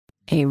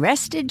A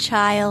rested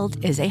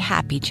child is a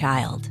happy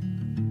child.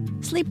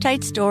 Sleep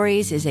Tight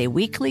Stories is a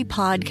weekly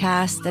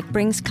podcast that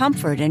brings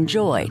comfort and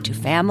joy to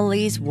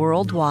families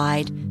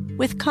worldwide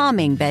with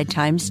calming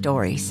bedtime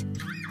stories.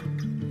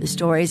 The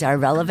stories are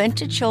relevant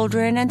to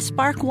children and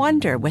spark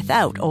wonder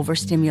without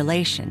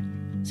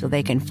overstimulation, so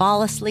they can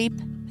fall asleep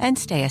and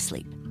stay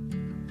asleep.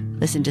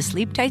 Listen to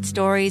Sleep Tight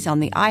Stories on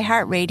the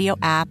iHeartRadio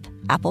app,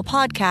 Apple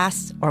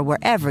Podcasts, or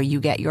wherever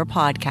you get your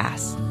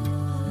podcasts.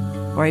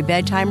 For a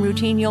bedtime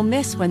routine you'll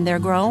miss when they're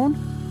grown,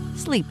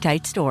 Sleep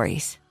Tight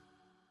Stories.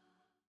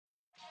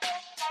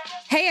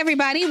 Hey,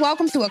 everybody.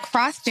 Welcome to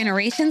Across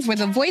Generations, where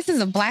the voices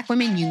of Black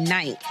women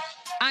unite.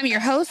 I'm your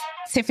host,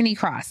 Tiffany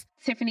Cross.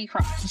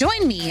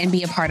 Join me and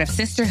be a part of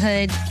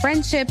sisterhood,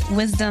 friendship,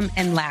 wisdom,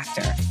 and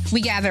laughter.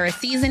 We gather a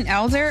seasoned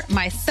elder,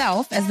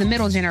 myself as the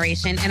middle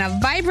generation, and a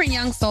vibrant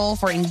young soul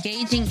for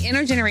engaging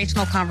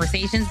intergenerational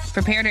conversations.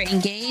 Prepare to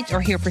engage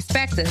or hear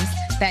perspectives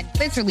that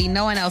literally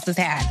no one else has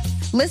had.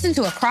 Listen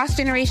to Across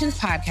Generations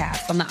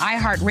podcast on the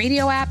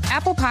iHeartRadio app,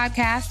 Apple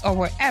Podcasts, or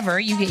wherever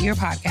you get your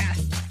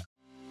podcasts.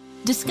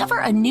 Discover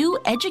a new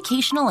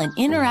educational and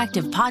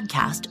interactive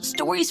podcast,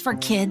 Stories for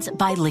Kids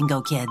by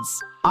Lingo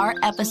Kids. Our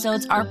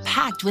episodes are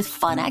packed with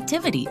fun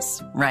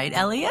activities. Right,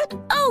 Elliot?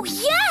 Oh,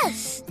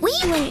 yes! We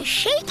went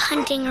shape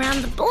hunting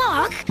around the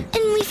block,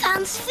 and we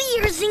found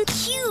spheres and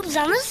cubes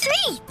on the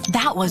street.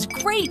 That was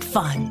great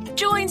fun.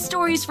 Join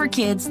Stories for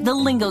Kids, the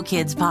Lingo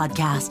Kids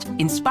podcast,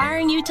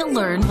 inspiring you to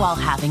learn while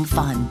having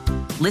fun.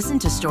 Listen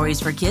to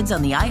Stories for Kids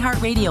on the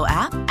iHeartRadio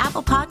app,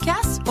 Apple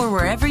Podcasts, or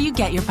wherever you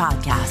get your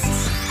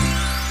podcasts.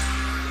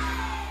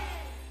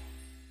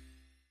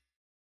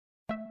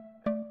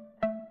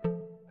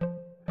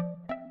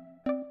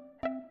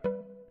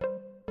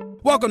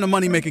 Welcome to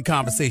Money Making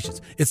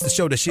Conversations. It's the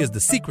show that shares the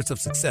secrets of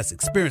success,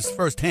 experienced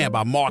firsthand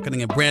by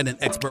marketing and branding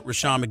expert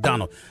Rushion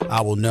McDonald.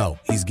 I will know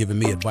he's given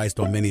me advice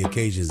on many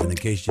occasions, and in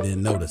case you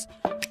didn't notice,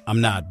 I'm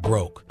not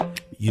broke.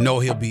 You know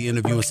he'll be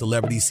interviewing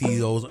celebrity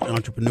CEOs,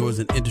 entrepreneurs,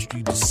 and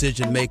industry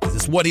decision makers.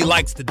 It's what he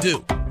likes to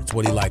do. It's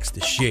what he likes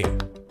to share.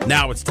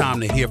 Now it's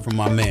time to hear from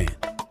my man,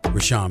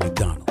 Rushion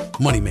McDonald.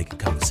 Money Making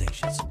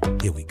Conversations.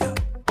 Here we go.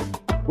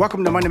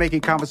 Welcome to Money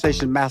Making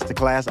Conversation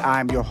Masterclass.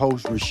 I'm your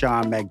host,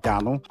 Rushion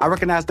McDonald. I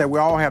recognize that we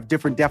all have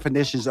different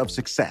definitions of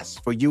success.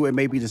 For you, it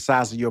may be the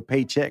size of your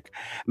paycheck.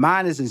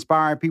 Mine is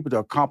inspiring people to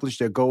accomplish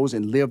their goals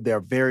and live their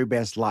very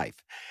best life.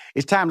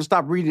 It's time to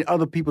stop reading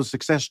other people's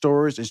success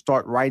stories and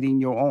start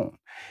writing your own.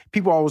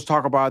 People always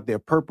talk about their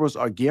purpose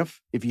or gift.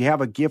 If you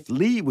have a gift,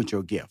 lead with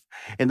your gift.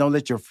 And don't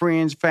let your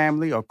friends,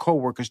 family, or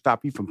coworkers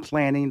stop you from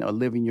planning or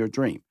living your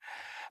dream.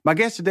 My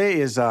guest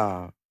today is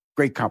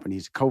great company.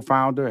 He's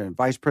co-founder and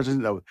vice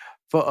president of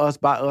For Us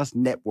By Us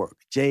Network,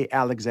 J.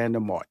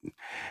 Alexander Martin.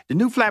 The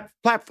new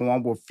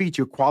platform will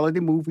feature quality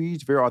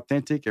movies, very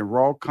authentic and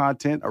raw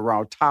content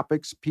around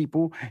topics,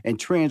 people, and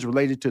trends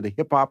related to the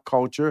hip-hop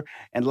culture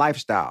and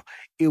lifestyle.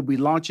 It will be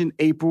launching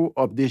April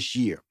of this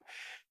year.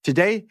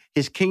 Today,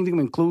 his kingdom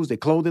includes a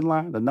clothing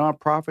line, a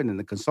nonprofit,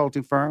 and a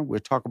consulting firm. We'll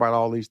talk about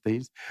all these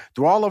things.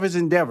 Through all of his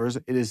endeavors,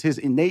 it is his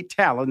innate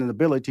talent and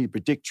ability to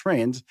predict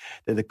trends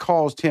that have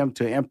caused him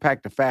to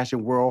impact the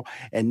fashion world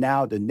and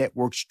now the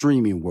network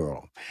streaming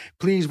world.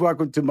 Please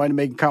welcome to Money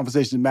Making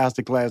Conversations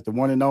Masterclass, the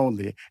one and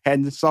only.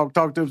 Hadn't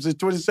talked to him since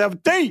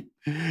 2017.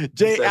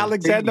 J.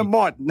 Alexander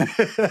Martin.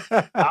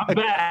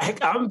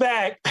 I'm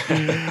back.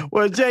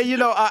 Well, Jay, you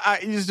know, I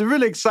it's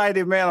really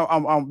excited, man.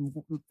 I'm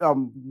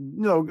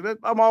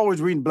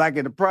always reading Black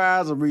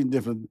Enterprise. I'm reading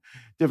different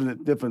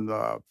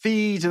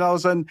feeds, and all of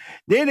a sudden,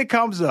 then it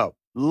comes up.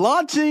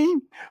 Launching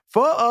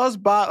For Us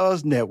By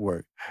Us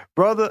Network.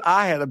 Brother,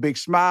 I had a big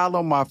smile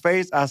on my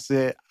face. I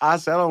said, I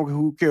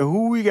don't care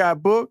who we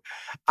got booked.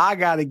 I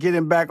got to get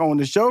him back on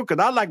the show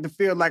because I like to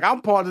feel like I'm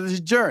part of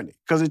this journey.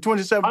 Because in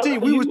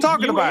 2017, we was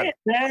talking about it.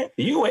 Man.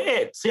 You were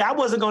it. See, I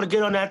wasn't going to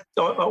get on that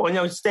on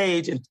your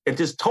stage and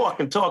just talk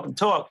and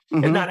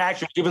not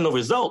actually giving the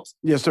results.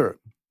 Yes, sir.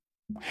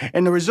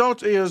 And the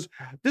result is,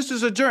 this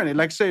is a journey.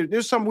 Like I say,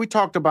 there's something we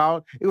talked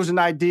about. It was an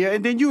idea.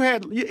 And then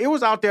it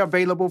was out there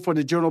available for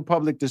the general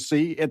public to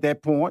see at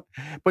that point,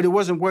 but it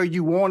wasn't where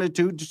you wanted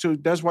to. So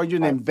that's why you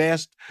didn't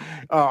invest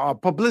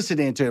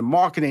publicity into it,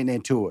 marketing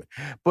into it.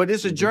 But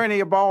it's a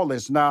journey of all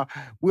this. Now,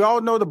 we all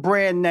know the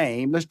brand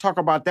name. Let's talk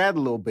about that a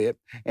little bit.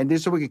 And then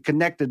so we can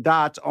connect the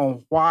dots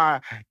on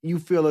why you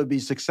feel it'll be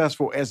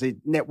successful as a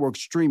network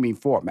streaming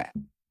format.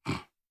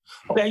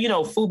 Okay, you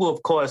know, FUBU,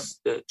 of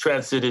course,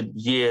 transcended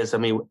years. I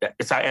mean,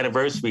 it's our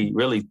anniversary,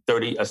 really,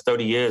 30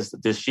 years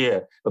this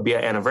year will be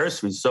our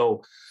anniversary.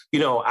 So, you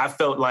know, I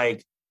felt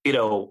like, you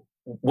know,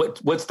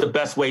 what's the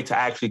best way to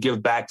actually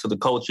give back to the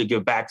culture,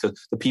 give back to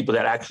the people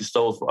that actually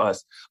stole for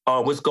us?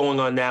 What's going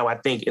on now, I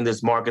think, in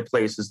this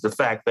marketplace is the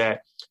fact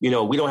that, you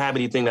know, we don't have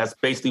anything that's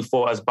basically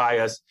for us, by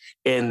us,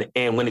 and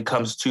when it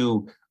comes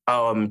to,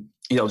 you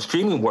know,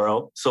 streaming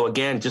world. So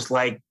again, just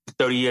like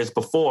 30 years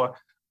before,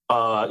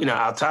 you know,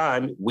 our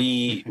time,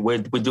 we're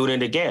doing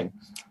it again.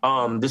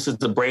 This is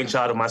the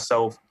brainchild of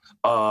myself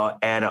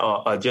and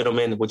a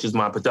gentleman, which is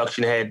my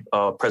production head,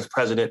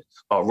 president,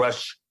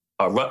 Roberto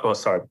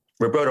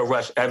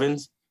Rush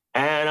Evans.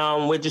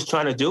 And we're just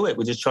trying to do it.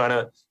 We're just trying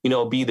to,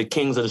 be the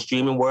kings of the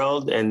streaming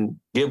world and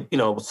give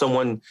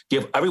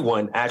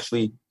everyone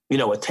actually,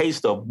 a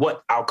taste of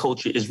what our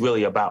culture is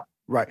really about.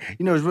 Right.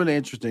 It's really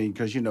interesting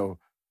because,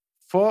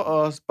 For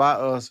Us, By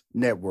Us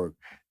network,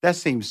 that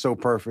seems so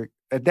perfect.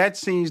 That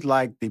seems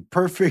like the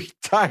perfect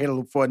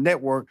title for a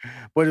network,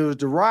 but it was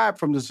derived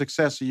from the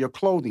success of your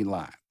clothing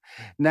line.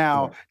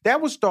 Now,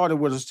 that was started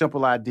with a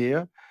simple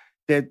idea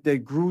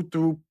that grew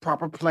through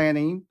proper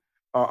planning,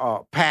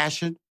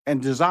 passion,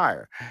 and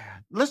desire.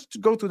 Let's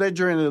go through that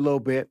journey a little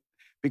bit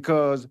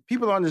because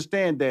people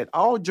understand that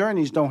all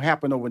journeys don't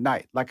happen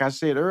overnight. Like I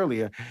said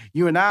earlier,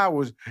 you and I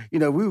we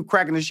were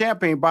cracking the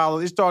champagne bottle.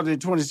 It started in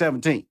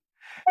 2017.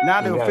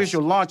 Now the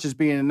official launch is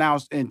being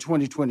announced in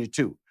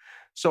 2022.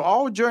 So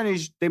all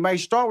journeys, they might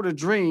start with a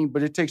dream,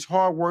 but it takes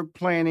hard work,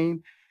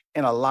 planning,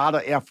 and a lot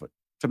of effort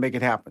to make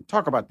it happen.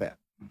 Talk about that.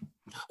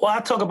 Well,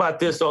 I talk about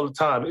this all the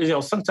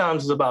time.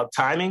 Sometimes it's about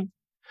timing.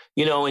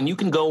 And you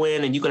can go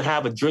in and you can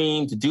have a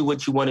dream to do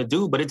what you want to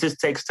do, but it just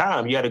takes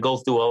time. You got to go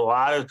through a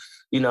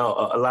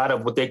lot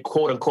of what they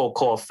quote unquote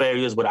call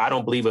failures, but I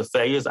don't believe are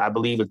failures. I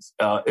believe it's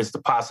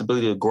the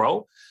possibility to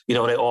grow.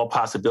 They're all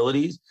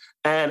possibilities.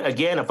 And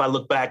again, if I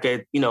look back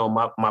at,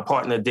 my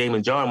partner,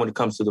 Damon John, when it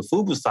comes to the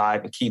FUBU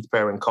side, and Keith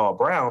Perry and Carl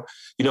Brown,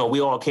 we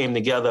all came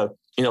together,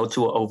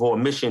 for a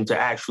mission to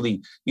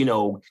actually,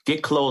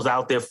 get clothes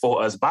out there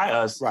for us, by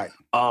us. Right.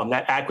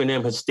 That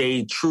acronym has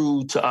stayed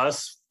true to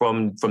us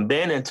from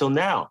then until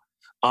now.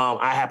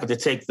 I happen to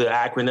take the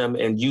acronym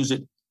and use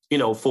it,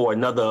 for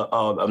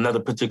another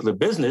particular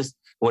business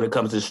when it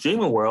comes to the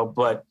streaming world.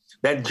 But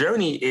that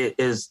journey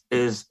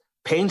is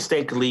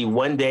painstakingly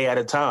one day at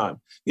a time.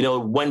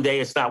 One day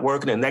it's not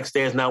working, the next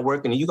day it's not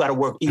working, and you got to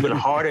work even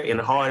harder and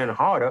harder and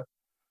harder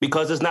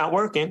because it's not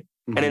working.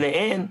 Mm-hmm. And in the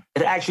end,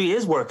 it actually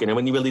is working. And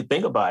when you really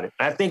think about it,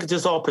 I think it's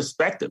just all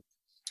perspective.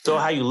 So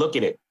how you look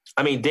at it.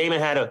 I mean, Damon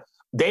hadn't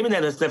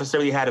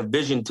necessarily had a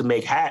vision to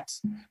make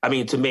hats. I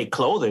mean, to make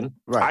clothing.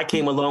 Right. I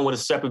came along with a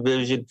separate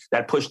vision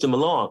that pushed him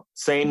along.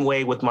 Same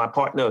way with my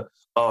partner,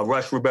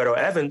 Rush Roberto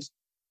Evans.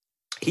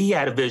 He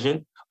had a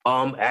vision.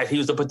 He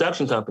was a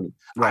production company.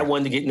 Right. I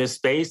wanted to get in this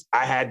space.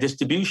 I had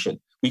distribution.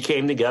 We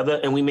came together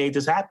and we made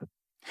this happen.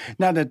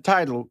 Now, the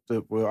title,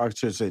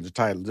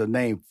 the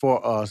name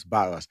For Us,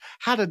 By Us,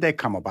 how did that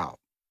come about?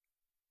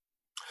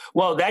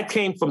 Well, that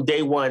came from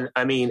day one.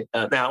 I mean,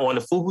 now on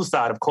the FUBU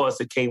side, of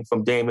course, it came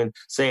from Damon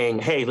saying,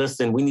 hey,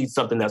 listen, we need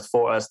something that's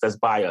for us, that's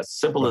by us.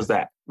 Simple as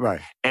that.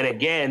 Right. And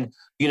again,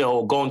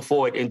 going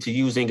forward into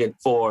using it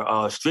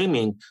for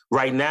streaming,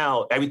 right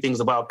now, everything's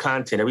about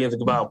content.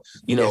 Everything's about,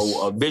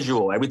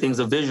 visual. Everything's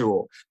a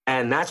visual.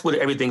 And that's what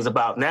everything's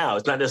about now.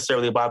 It's not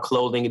necessarily about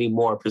clothing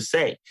anymore, per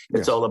se.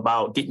 It's all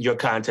about getting your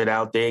content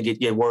out there,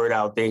 get your word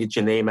out there, get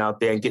your name out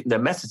there, and getting the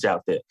message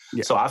out there.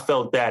 Yeah. So I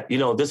felt that,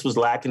 this was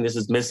lacking, this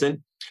is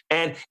missing.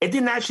 And it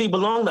didn't actually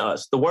belong to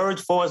us. The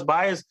words For Us,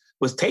 By Us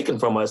was taken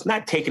from us,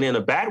 not taken in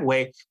a bad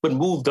way, but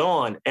moved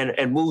on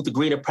and moved to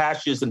greener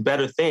pastures and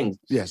better things.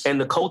 Yes.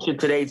 And the culture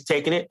today has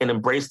taken it and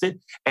embraced it.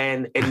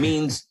 And it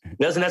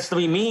doesn't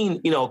necessarily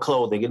mean,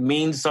 clothing. It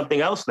means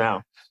something else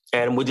now.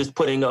 And we're just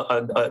putting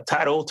a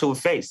title to a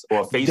face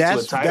or a face to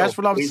a title. That's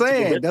what I'm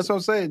saying. That's what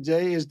I'm saying,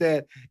 Jay, is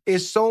that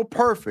it's so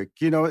perfect.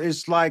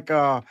 It's like,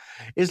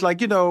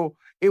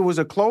 it was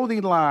a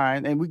clothing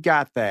line and we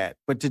got that.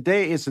 But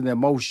today it's an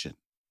emotion.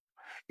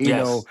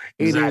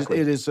 Exactly.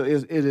 It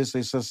is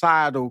a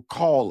societal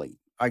calling,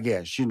 I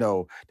guess,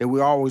 that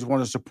we always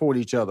want to support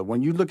each other.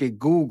 When you look at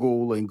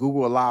Google and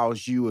Google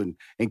allows you and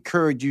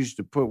encourage you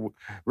to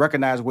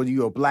recognize whether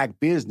you're a Black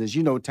business,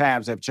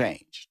 times have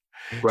changed.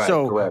 Right,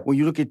 so correct. When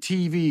you look at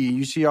TV and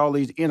you see all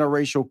these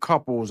interracial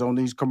couples on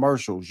these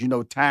commercials,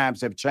 times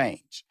have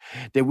changed.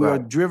 That we are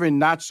driven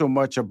not so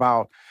much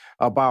about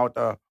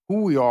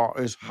who we are,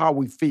 is how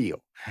we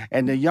feel.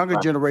 And the younger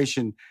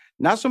generation,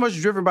 not so much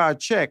driven by a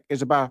check,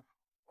 is about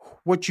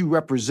what you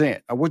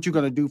represent or what you're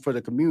going to do for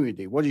the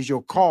community. What is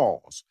your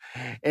cause?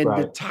 And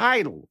the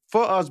title,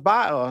 For Us,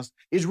 By Us,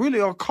 is really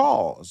a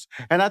cause.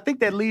 And I think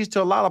that leads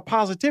to a lot of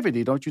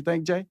positivity, don't you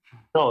think, Jay?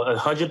 No,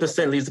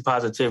 100% leads to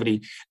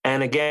positivity.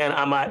 And again,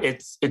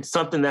 it's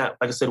something that,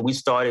 like I said, we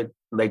started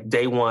like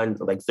day one,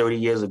 like 30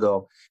 years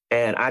ago.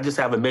 And I just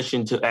have a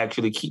mission to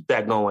actually keep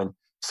that going.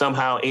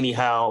 Somehow,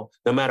 anyhow,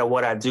 no matter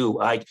what I do.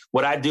 Like,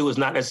 what I do is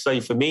not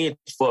necessarily for me,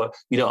 it's for,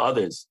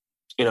 others.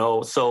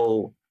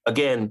 So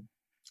again,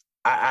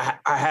 I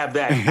have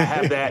that. I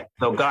have that.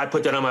 God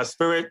put that on my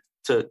spirit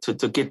to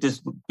get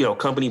this,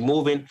 company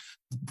moving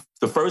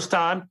the first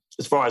time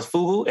as far as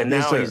FUBU, and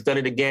now he's done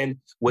it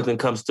again when it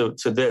comes to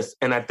this.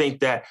 And I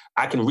think that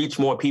I can reach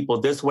more people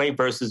this way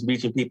versus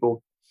reaching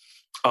people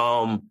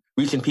through,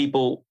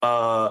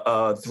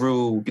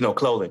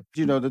 clothing.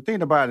 The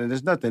thing about it,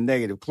 there's nothing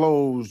negative.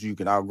 Clothes, you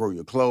can outgrow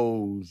your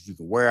clothes, you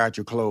can wear out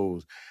your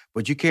clothes.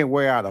 but you can't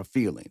wear out a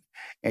feeling,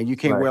 and you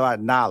can't wear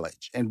out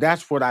knowledge. And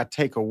that's what I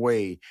take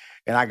away,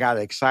 and I got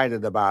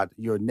excited about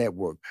your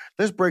network.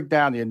 Let's break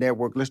down your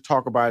network. Let's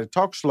talk about it.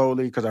 Talk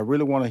slowly, because I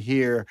really want to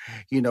hear,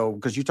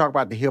 because you talk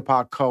about the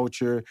hip-hop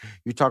culture,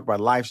 you talk about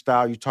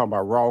lifestyle, you talk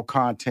about raw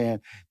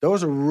content.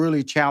 Those are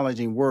really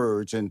challenging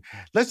words. And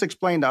let's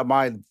explain to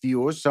my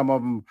viewers, some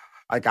of them,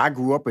 like I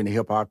grew up in the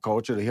hip-hop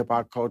culture. The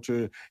hip-hop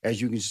culture, as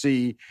you can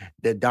see,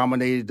 that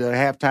dominated the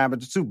halftime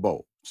at the Super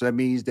Bowl. So that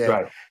means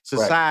that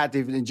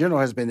society in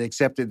general has been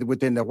accepted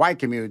within the white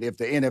community. If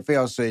the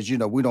NFL says,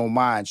 we don't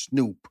mind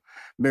Snoop,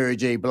 Mary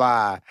J.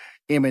 Blige,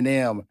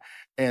 Eminem,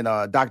 and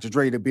Dr.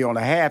 Dre to be on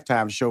a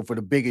halftime show for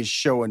the biggest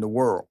show in the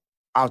world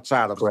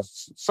outside of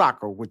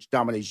soccer, which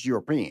dominates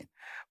European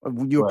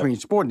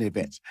sporting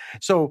events.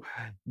 So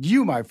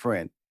you, my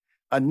friend,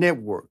 a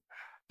network,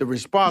 the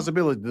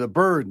responsibility, the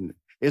burden,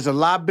 is a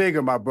lot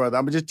bigger, my brother.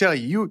 I'm just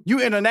telling you, you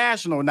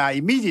international now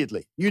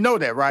immediately. You know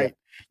that, right?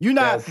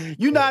 Yeah.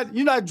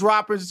 You're not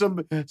dropping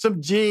some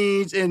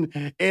jeans in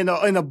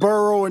a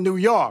borough in New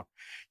York.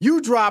 You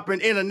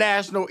dropping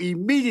international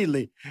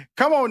immediately.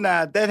 Come on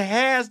now, that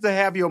has to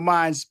have your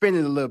mind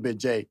spinning a little bit,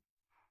 Jay.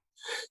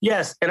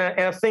 Yes, and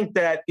I think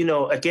that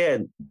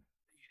again,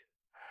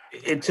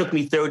 it took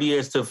me 30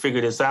 years to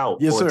figure this out.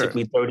 Yes, sir. It took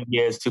me 30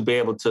 years to be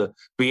able to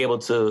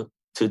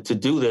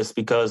do this,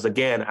 because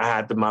again, I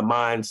had my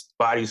mind,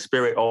 body,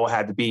 spirit all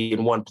had to be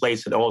in one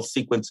place and all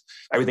sequence.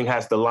 Everything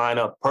has to line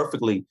up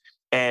perfectly.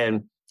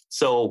 And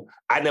so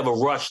I never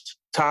rushed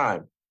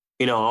time.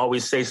 I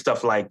always say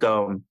stuff like,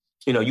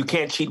 you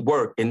can't cheat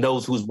work and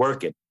knows who's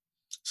working.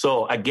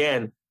 So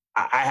again,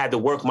 I had to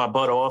work my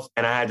butt off,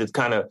 and I had to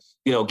kind of,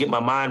 get my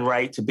mind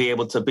right to be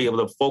able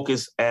to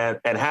focus and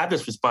have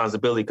this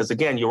responsibility. Because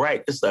again, you're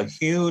right. It's a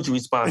huge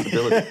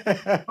responsibility,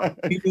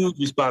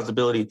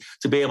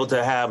 to be able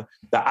to have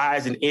the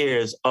eyes and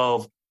ears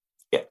of,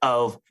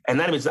 and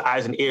not even the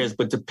eyes and ears,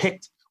 but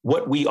depict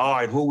what we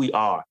are and who we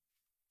are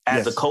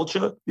as a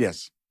culture.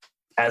 Yes.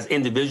 As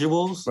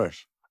individuals.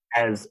 Yes.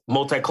 As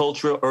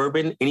multicultural,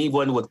 urban,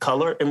 anyone with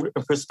color and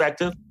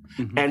perspective,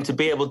 and to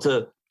be able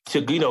to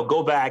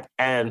go back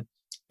and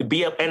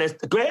be up. And it's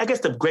great. I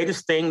guess the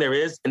greatest thing there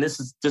is, and this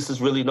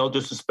is really no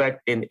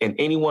disrespect in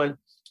anyone,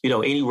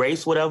 any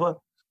race, whatever.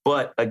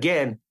 But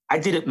again, I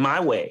did it my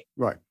way.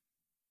 Right.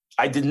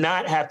 I didn't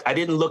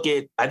look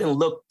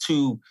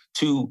to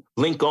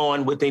link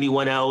on with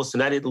anyone else,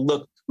 and I didn't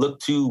look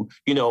to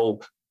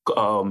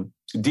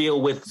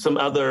deal with some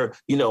other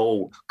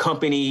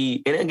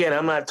company. And again,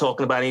 I'm not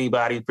talking about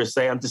anybody per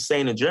se. I'm just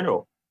saying in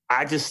general.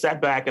 I just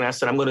sat back and I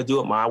said, I'm going to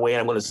do it my way. And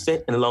I'm going to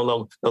sit and no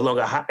longer,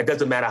 it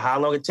doesn't matter how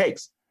long it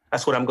takes.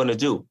 That's what I'm going to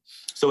do.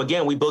 So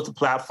again, we built a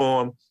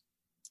platform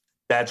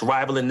that's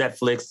rivaling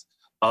Netflix.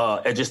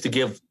 And just to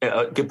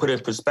put it in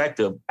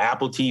perspective,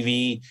 Apple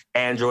TV,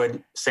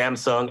 Android,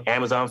 Samsung,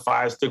 Amazon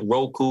Fire Stick,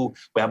 Roku.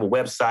 We have a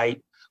website.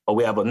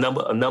 We have a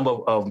number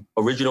of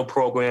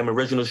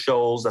original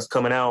shows that's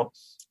coming out.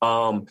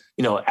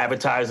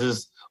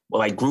 Advertisers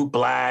like Group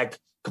Black,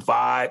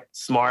 Kavad,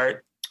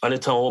 Smart,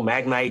 Undertone,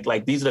 Magnite,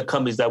 like these are the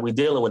companies that we're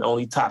dealing with,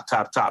 only top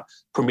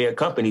premier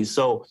companies.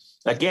 So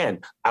again,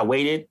 I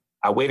waited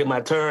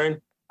my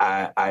turn.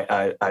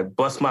 I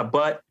bust my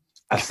butt.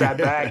 I sat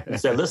back and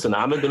said, listen,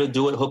 I'm going to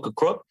do it hook or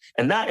crook,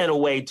 and not in a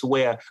way to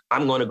where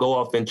I'm going to go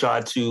off and try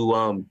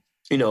to,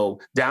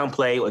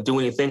 downplay or do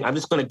anything. I'm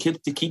just going to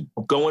keep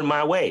going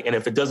my way. And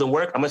if it doesn't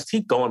work, I must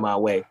keep going my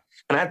way.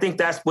 And I think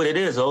that's what it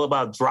is, all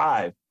about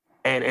drive.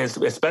 And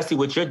especially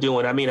what you're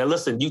doing. I mean,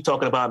 listen, you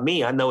talking about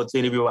me. I know it's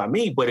an interview about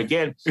me, but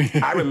again,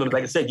 I remember,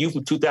 like I said, you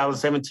from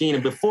 2017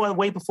 and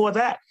way before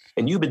that.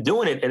 And you've been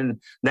doing it,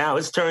 and now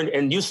it's turned,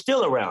 and you're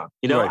still around.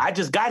 Right. I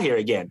just got here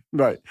again.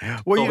 Right.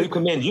 Well, we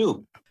commend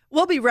you.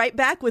 We'll be right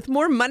back with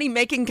more Money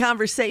Making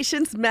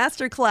Conversations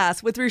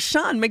Masterclass with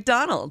Rushion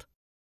McDonald.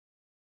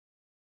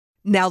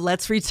 Now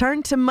let's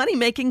return to Money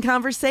Making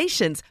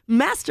Conversations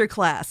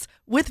Masterclass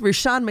with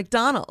Rushion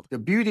McDonald. The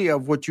beauty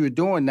of what you're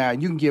doing now,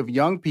 you can give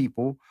young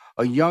people,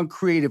 a young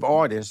creative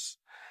artist,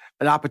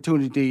 an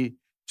opportunity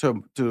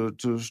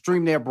to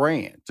stream their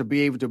brand, to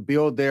be able to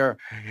build their,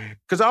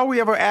 because all we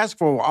ever asked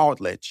for were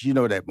outlets. You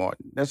know that,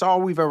 Martin. That's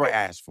all we've ever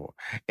asked for.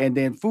 And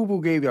then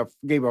FUBU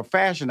gave a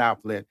fashion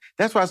outlet.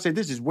 That's why I said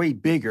this is way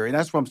bigger, and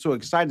that's why I'm so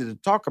excited to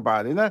talk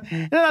about it.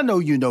 And I know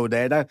you know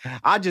that.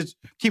 I just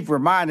keep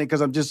reminding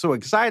because I'm just so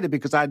excited,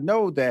 because I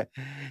know that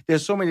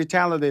there's so many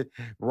talented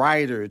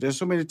writers, there's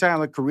so many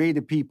talented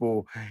creative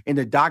people in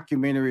the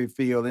documentary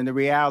field, in the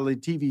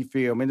reality TV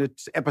film, in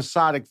the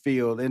episodic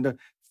field, in the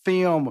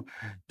film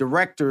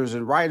directors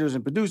and writers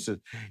and producers.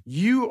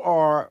 You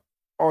are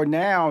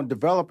now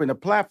developing a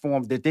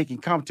platform that they can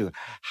come to.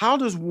 How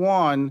does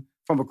one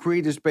from a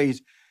creative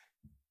space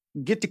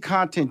get the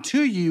content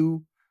to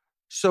you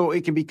so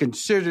it can be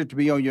considered to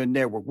be on your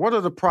network? What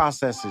are the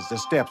processes, the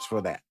steps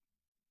for that?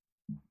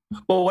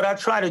 Well, what I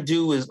try to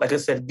do is, like I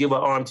said, give an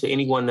arm to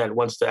anyone that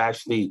wants to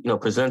actually,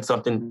 present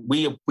something.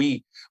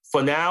 We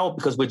for now,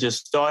 because we're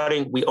just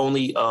starting, we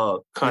only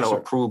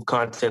approve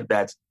content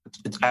that's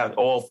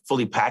all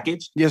fully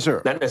packaged. Yes,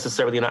 sir. Not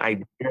necessarily an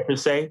idea per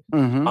se.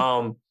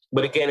 Mm-hmm.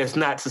 But again, it's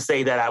not to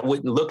say that I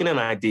wouldn't look at an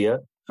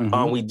idea.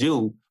 We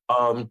do.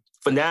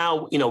 For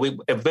now, we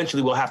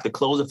eventually will have to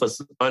close it for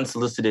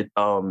unsolicited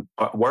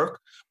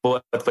work.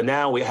 But for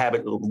now, we have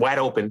it wide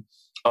open.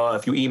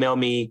 If you email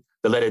me,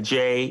 the letter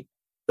J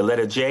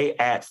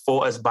at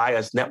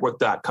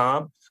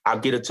forusbyusnetwork.com, I'll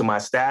get it to my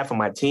staff and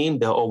my team.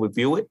 They'll all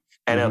review it.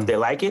 And if they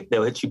like it,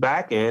 they'll hit you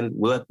back and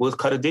we'll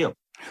cut a deal.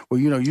 Well,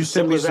 you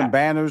send me some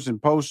banners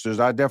and posters.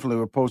 I definitely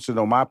will post it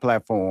on my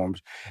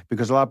platforms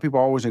because a lot of people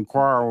always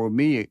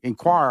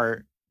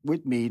inquire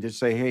with me to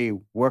say, hey,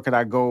 where could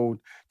I go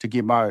to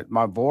get my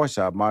voice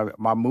out,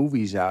 my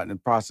movies out,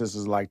 and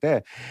processes like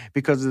that.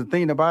 Because the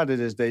thing about it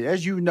is that,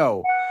 as you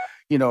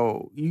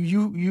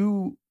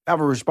have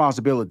a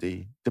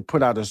responsibility to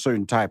put out a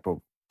certain type of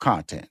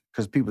content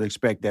because people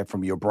expect that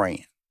from your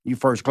brand. You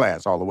first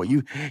class all the way.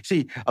 You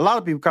see, a lot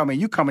of people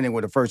coming in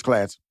with a first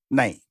class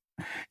name.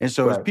 And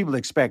so people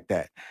expect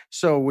that.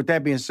 So with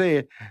that being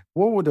said,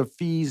 what were the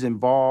fees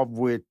involved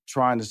with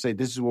trying to say,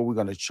 this is what we're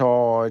going to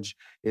charge?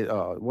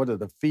 What are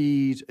the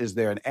fees? Is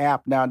there an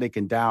app now they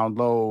can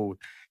download?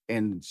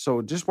 And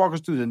so just walk us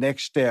through the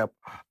next step,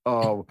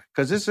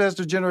 because this has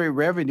to generate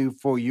revenue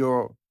for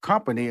your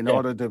company in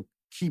order to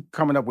keep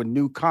coming up with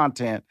new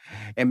content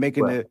and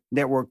making the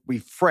network be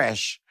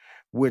fresh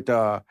with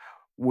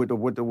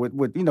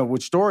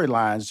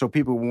storylines, so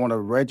people want to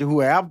register who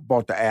have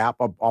bought the app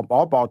or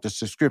bought the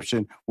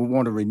subscription will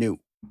want to renew.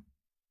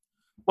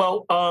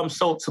 Well,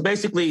 so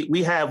basically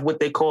we have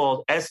what they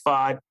call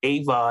SVOD,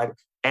 AVOD,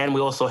 and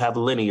we also have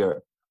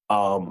linear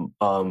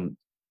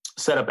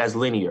set up as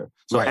linear.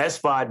 So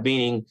SVOD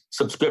being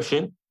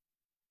subscription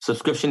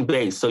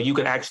based. So you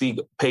can actually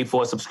pay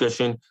for a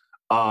subscription.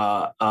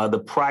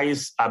 The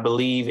price, I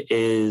believe,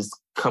 is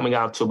coming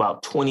out to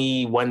about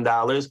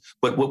 $21.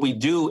 But what we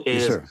do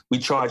is we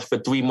charge for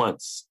 3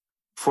 months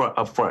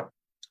up front.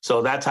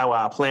 So that's how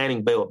our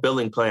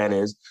billing plan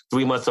is,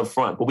 3 months up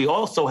front. But we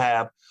also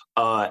have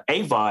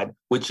AVOD,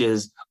 which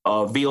is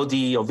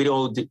VOD or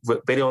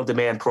video on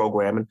demand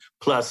programming.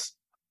 Plus,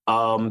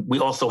 we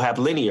also have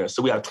linear.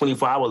 So we have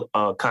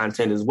 24-hour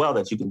content as well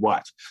that you can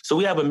watch. So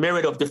we have a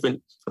myriad of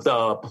different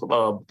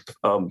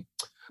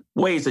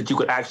ways that you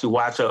could actually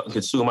watch and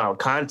consume our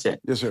content.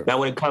 Yes, sir. Now,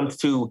 when it comes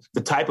to the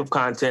type of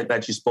content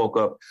that you spoke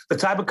of, the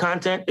type of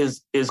content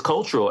is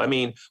cultural. I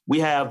mean,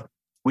 we have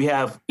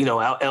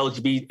our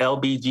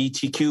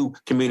LGBTQ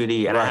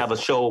community, and I have a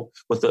show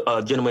with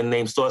a gentleman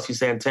named Saucy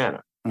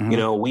Santana.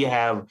 We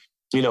have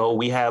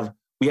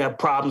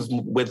problems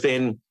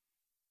within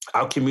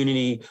our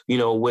community,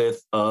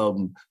 with,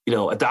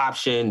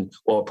 adoption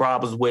or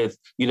problems with,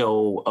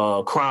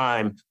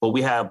 crime, but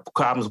we have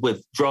problems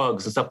with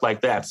drugs and stuff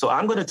like that. So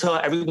I'm going to tell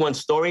everyone's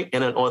story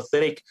in an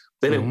authentic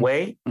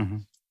way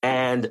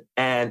and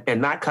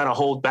not kind of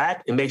hold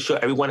back and make sure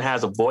everyone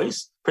has a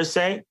voice per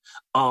se.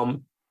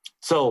 And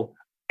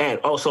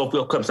also we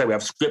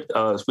have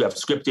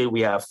scripted,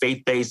 we have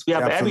faith-based, we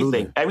have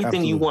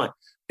everything you want.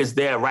 Is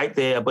there right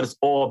there, but it's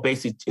all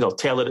basically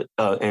tailored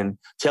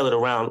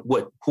around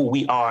who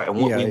we are and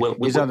what we will.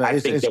 It's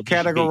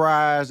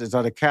categorized. It's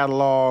on the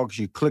catalogs.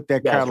 You click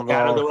that catalog.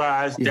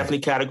 Categorized,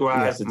 definitely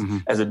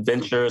categorized as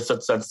adventure,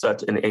 such,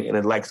 and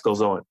the likes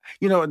goes on.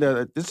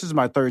 This is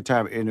my third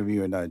time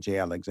interviewing Jay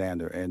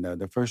Alexander, and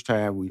the first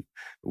time we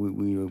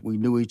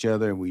knew each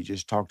other and we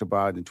just talked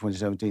about it in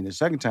 2017. The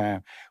second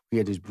time we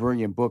had this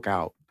brilliant book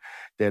out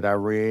that I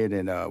read,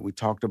 and we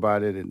talked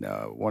about it, and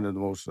one of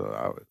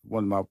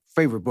my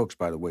favorite books,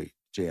 by the way,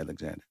 Jay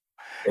Alexander.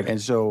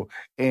 And so,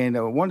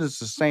 one of the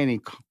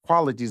sustaining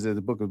qualities of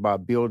the book is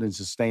about building,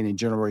 sustaining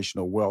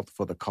generational wealth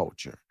for the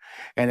culture.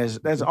 And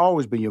that's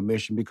always been your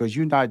mission, because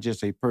you're not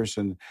just a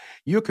person,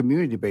 you're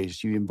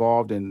community-based. You're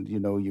involved in,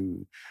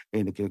 you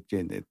in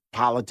the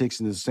politics,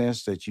 in the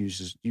sense that you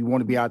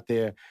want to be out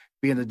there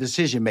being a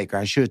decision maker,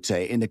 I should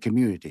say, in the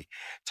community.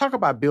 Talk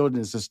about building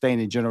and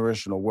sustaining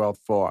generational wealth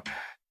for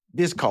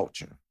this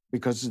culture,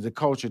 because it's the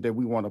culture that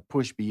we want to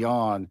push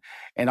beyond,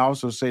 and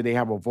also say they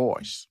have a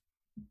voice.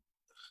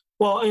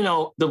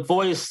 Well, the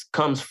voice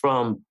comes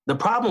from the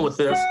problem with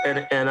this,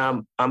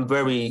 and I'm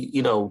very,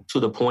 to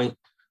the point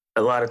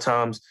a lot of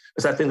times,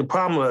 is I think the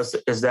problem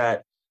is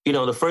that,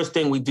 the first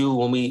thing we do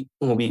when we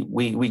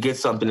get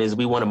something is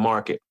we want to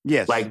market.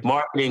 Yes. Like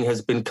marketing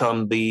has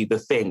become the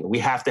thing. We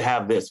have to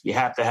have this, we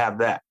have to have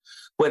that.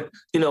 But,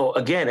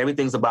 again,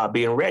 everything's about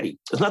being ready.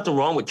 There's nothing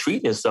wrong with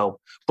treating yourself,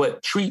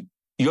 but treat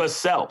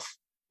yourself,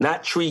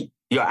 not treat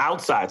your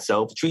outside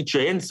self, treat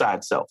your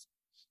inside self.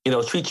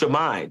 Treat your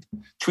mind,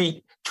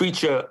 treat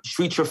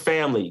your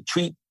family,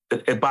 treat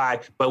it by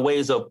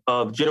ways of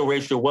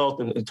generational wealth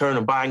and in turn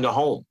of buying a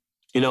home.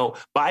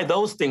 Buy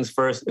those things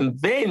first, and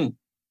then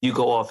you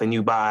go off and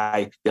you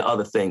buy the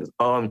other things.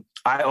 I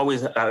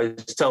always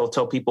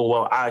tell people,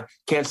 well, I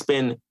can't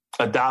spend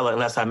 $1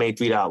 unless I made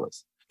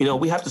 $3.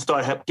 We have to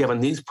start having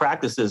these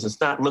practices and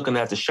start looking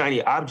at the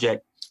shiny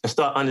object and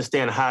start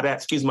understanding how that,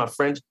 excuse my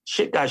French,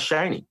 shit got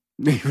shiny.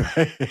 Because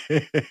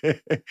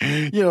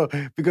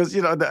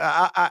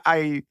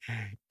I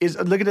is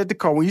looking at the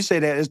car. When you say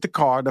that, it's the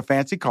car, the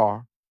fancy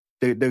car,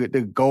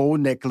 the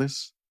gold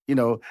necklace.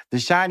 The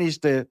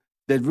shiniest, the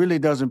that really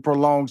doesn't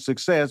prolong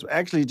success.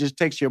 Actually, it just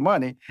takes your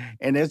money.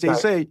 And as they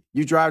say,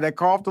 you drive that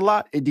car off the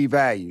lot, it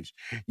devalues.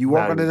 You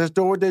walk into the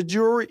store with that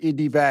jewelry, it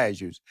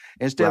devalues.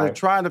 Instead of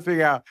trying to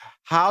figure out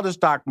how the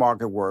stock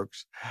market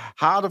works,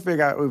 how to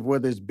figure out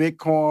whether it's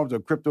Bitcoins or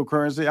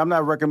cryptocurrency, I'm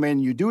not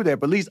recommending you do that,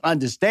 but at least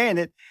understand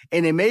it.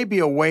 And it may be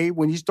a way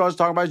when you start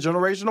talking about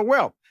generational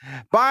wealth.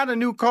 Buying a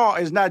new car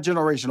is not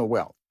generational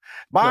wealth.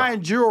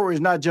 Buying jewelry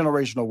is not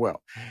generational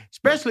wealth.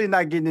 Especially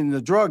not getting in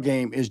the drug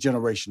game is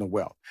generational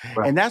wealth.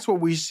 Right. And that's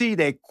what we see,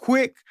 that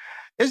quick,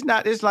 it's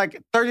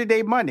like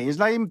 30-day money. It's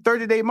not even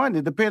 30-day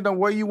money, depending on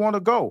where you want to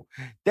go.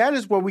 That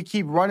is where we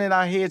keep running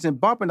our heads and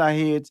bumping our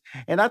heads.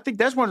 And I think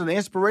that's one of the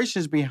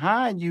inspirations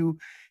behind you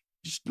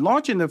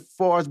launching the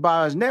Forrest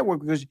Buyers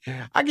Network, because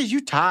I guess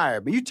you're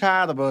tired, but you're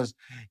tired of us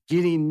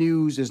getting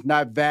news that's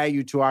not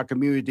valued to our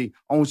community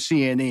on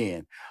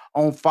CNN,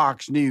 on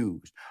Fox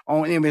News,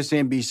 on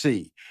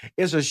MSNBC.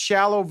 It's a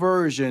shallow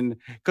version,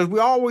 because we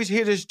always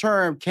hear this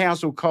term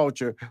cancel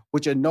culture,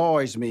 which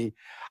annoys me.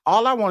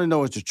 All I want to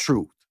know is the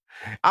truth.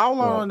 All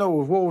I want to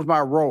know is what was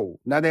my role.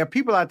 Now, there are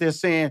people out there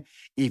saying,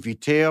 if you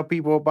tell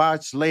people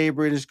about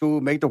slavery in the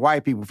school, make the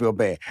white people feel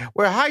bad.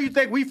 Well, how you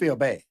think we feel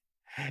bad?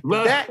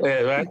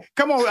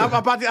 Come on,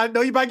 I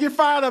know you about to get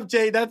fired up,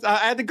 Jay. I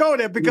had to go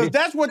there because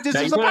that's what this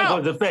is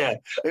about. That wasn't fair.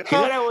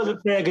 That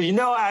wasn't fair because you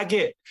know how I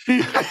get.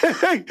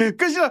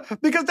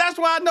 Because that's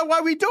why I know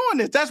why we doing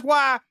this. That's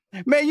why,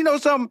 man, you know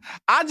something?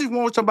 I just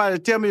want somebody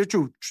to tell me the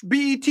truth.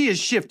 BET is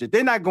shifted.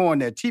 They're not going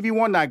there. TV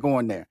One not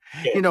going there.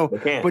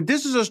 Yeah, but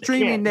this is a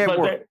streaming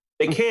network.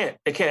 They can't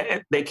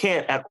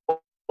at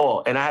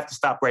all. And I have to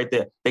stop right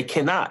there. They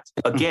cannot.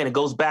 Again, it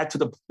goes back to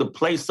the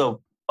place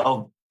of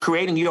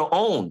creating your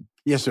own.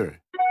 Yes, sir.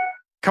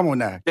 Come on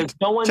now. There's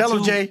Tell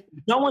them, Jay.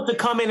 No one to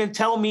come in and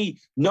tell me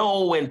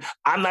no, and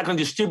I'm not going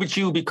to distribute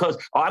you because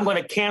I'm going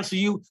to cancel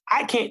you.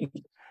 I can't.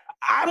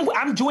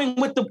 I'm doing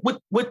what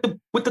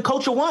the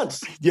culture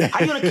wants. Yeah.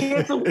 How you going to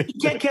cancel? You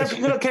can't cancel.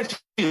 You're going to cancel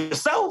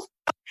yourself.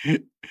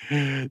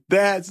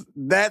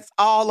 That's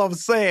all I'm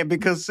saying.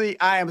 Because see,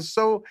 I am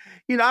so.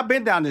 I've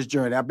been down this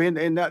journey. I've been,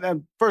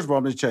 and first of all,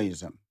 I'm going to tell you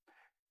something.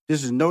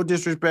 This is no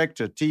disrespect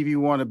to TV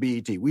One or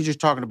BET. We're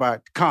just talking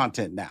about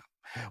content now.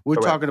 We're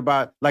talking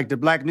about, like, the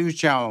Black News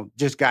Channel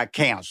just got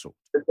canceled.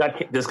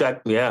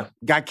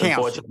 Got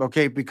canceled,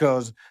 okay,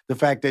 because the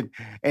fact that,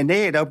 and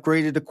they had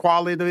upgraded the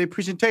quality of their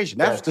presentation.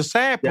 That's the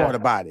sad part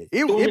about it.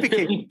 It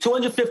became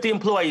 250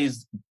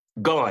 employees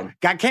gone.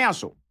 Got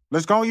canceled.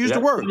 Let's go and use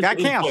the word. Got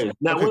canceled.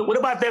 Now, what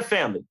about their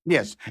family?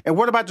 Yes. And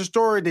what about the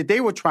story that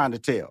they were trying to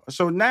tell?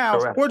 So now,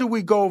 where do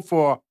we go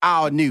for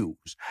our news,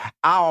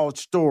 our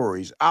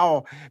stories,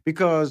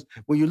 because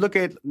when you look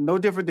at, no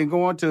different than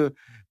going to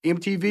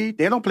MTV,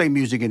 they don't play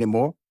music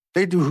anymore.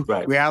 They do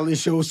reality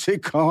shows,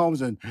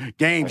 sitcoms, and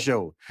game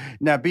shows.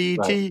 Now,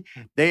 BET,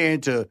 they're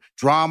into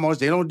dramas.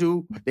 They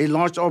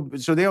launched,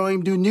 so they don't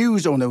even do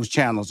news on those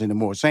channels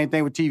anymore. Same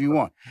thing with TV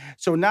One.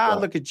 So now I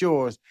look at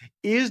yours.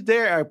 Is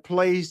there a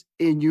place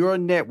in your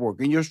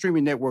network, in your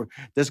streaming network,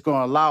 that's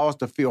going to allow us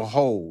to feel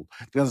whole,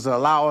 that's going to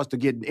allow us to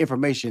get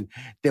information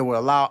that will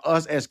allow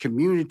us as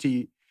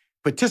community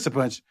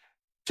participants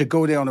to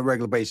go there on a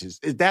regular basis?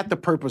 Is that the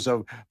purpose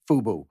of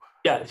FUBU?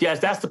 Yes,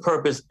 that's the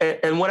purpose.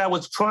 And what I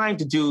was trying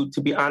to do,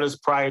 to be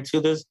honest, prior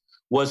to this,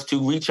 was to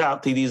reach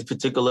out to these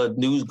particular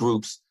news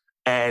groups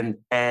and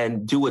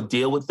do a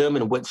deal with them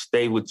in which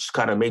they would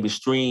kind of maybe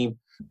stream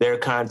their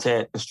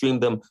content and stream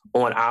them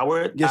on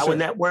our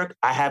network.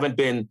 I haven't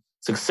been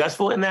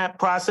successful in that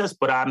process,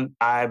 but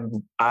I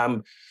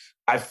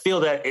feel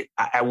that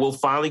I will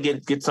finally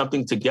get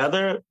something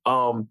together.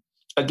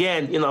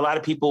 Again, a lot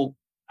of people,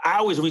 I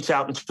always reach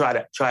out and try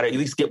to at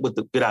least get with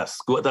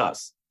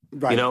us.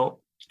 Right.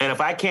 And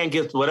if I can't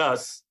get with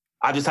us,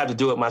 I just have to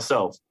do it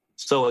myself.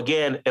 So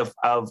again, if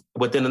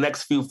within the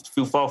next few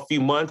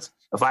months,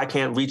 if I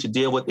can't reach a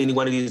deal with any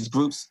one of these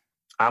groups,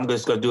 I'm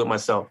just going to do it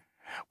myself.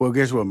 Well,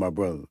 guess what, my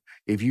brother?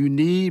 If you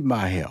need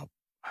my help,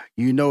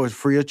 it's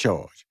free of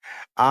charge.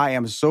 I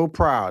am so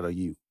proud of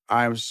you.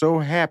 I am so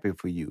happy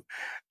for you.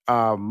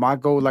 My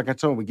goal, like I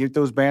told you, get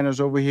those banners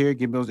over here,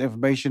 give me those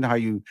information, how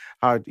you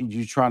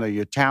trying to,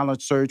 your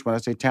talent search. When I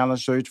say talent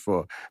search,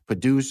 for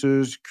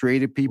producers,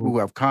 creative people who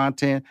have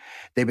content,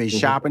 they've been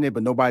shopping it,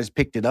 but nobody's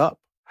picked it up.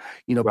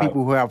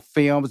 People who have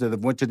films that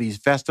have went to these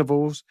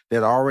festivals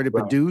that are already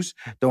produced,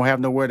 don't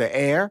have nowhere to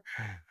air.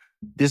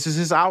 This is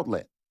his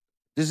outlet.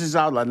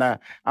 Now,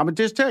 I'm going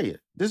to just tell you,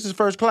 this is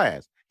first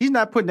class. He's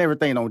not putting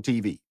everything on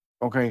TV,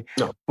 okay?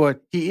 No. But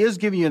he is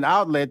giving you an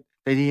outlet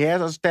that he has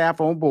a staff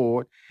on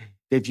board.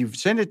 If you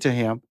send it to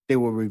him, they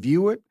will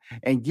review it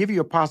and give you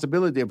a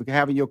possibility of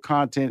having your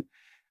content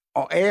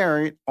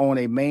airing on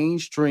a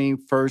mainstream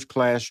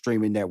first-class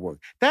streaming network.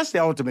 That's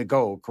the ultimate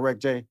goal,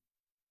 correct, Jay?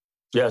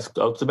 Yes,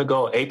 ultimate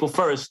goal. April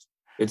 1st,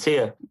 it's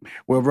here.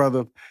 Well,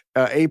 brother,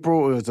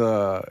 April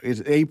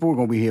is April.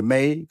 Going to be here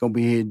May. Going to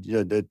be here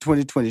the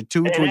 2022,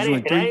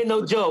 2023. That ain't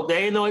no joke. That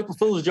ain't no April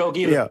Fool's joke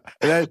either.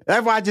 Yeah,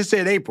 that's why I just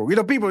said April.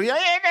 People, April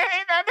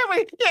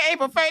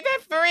 1st,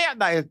 that's for real.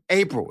 No, it's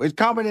April. It's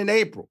coming in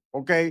April,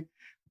 okay?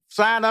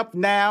 Sign up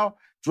now.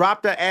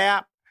 Drop the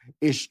app.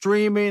 is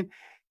streaming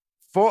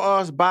for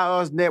us, by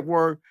us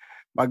network.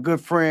 My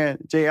good friend,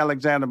 J.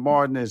 Alexander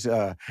Martin,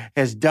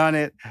 has done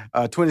it.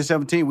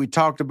 2017, we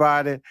talked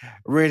about it,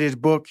 read his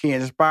book. He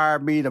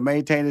inspired me to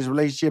maintain this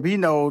relationship. He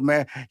knows,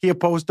 man. He'll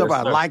post up,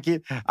 I like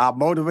it. I'll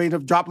motivate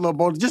him, drop a little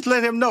motivation. Just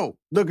let him know.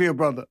 Look here,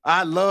 brother.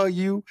 I love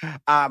you.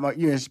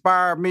 You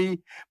inspire me.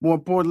 More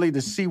importantly,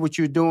 to see what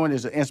you're doing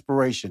is an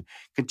inspiration.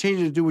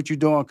 Continue to do what you're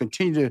doing.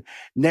 Continue to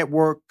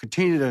network.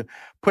 Continue to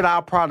put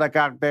our product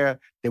out there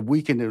that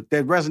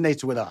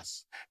resonates with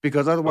us.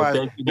 Because otherwise,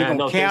 they're going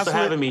to cancel thanks for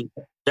having me.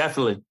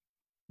 Definitely.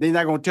 They're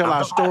not going to tell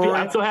our story.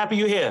 I'm so happy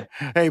you're here.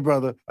 Hey,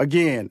 brother.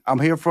 Again, I'm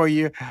here for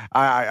you.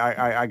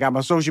 I got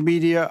my social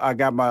media. I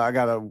got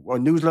a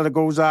newsletter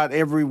goes out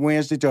every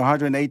Wednesday to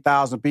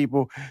 108,000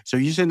 people. So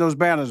you send those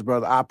banners,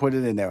 brother. I put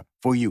it in there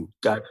for you.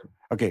 Got it.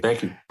 Okay.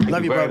 Thank you.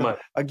 Love you, very brother. much.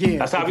 Again.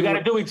 That's how we got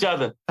to do each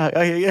other.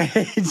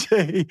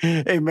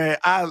 Hey, man.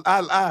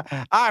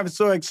 I'm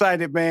so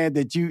excited, man,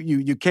 that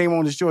you came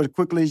on the show as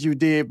quickly as you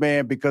did,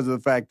 man, because of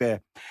the fact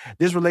that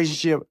this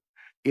relationship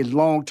is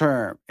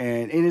long-term,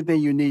 and anything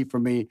you need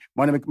from me,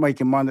 Money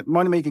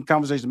Making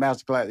Conversation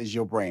Masterclass is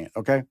your brand,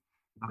 okay?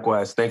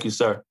 Likewise. Thank you,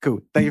 sir.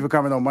 Cool. Thank you for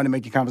coming on Money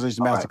Making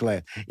Conversation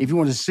Masterclass. If you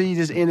want to see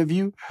this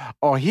interview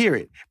or hear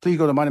it, please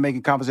go to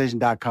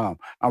moneymakingconversation.com.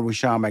 I'm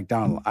Rushion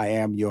McDonald. I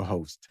am your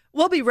host.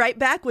 We'll be right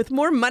back with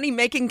more Money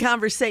Making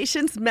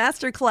Conversations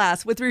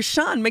Masterclass with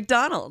Rushion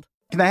McDonald.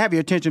 Can I have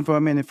your attention for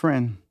a minute,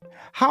 friend?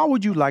 How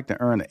would you like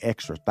to earn an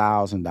extra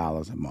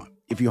 $1,000 a month?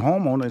 If you're a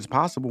homeowner, it's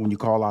possible when you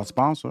call our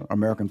sponsor,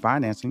 American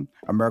Financing,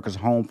 America's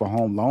home for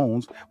home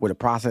loans, where the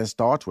process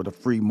starts with a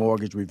free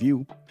mortgage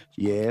review.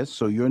 Yes,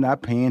 so you're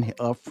not paying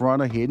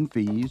upfront or hidden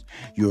fees.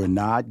 You're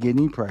not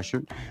getting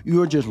pressured.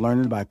 You're just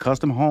learning about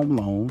custom home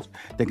loans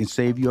that can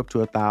save you up to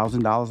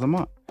 $1,000 a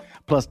month,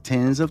 plus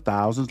tens of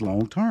thousands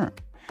long term.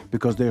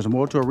 Because there's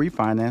more to a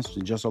refinance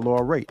than just a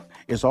lower rate.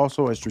 It's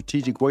also a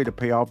strategic way to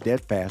pay off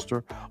debt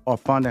faster or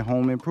fund a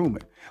home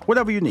improvement.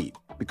 Whatever you need,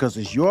 because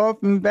it's your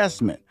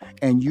investment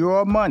and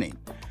your money.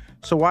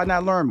 So why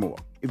not learn more?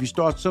 If you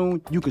start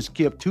soon, you can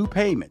skip 2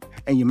 payments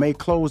and you may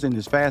close in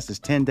as fast as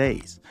 10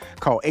 days.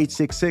 Call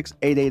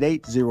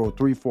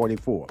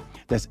 866-888-0344.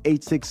 That's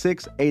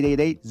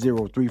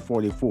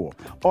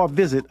 866-888-0344. Or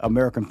visit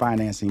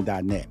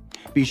AmericanFinancing.net.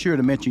 Be sure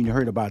to mention you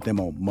heard about them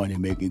on Money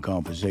Making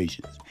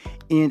Conversations.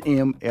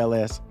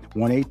 NMLS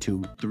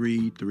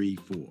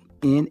 182334.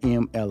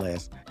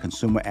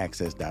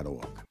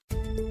 NMLSConsumerAccess.org.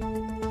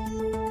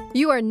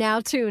 You are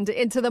now tuned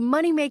into the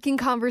Money Making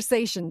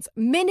Conversations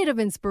Minute of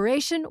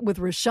Inspiration with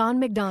Rushion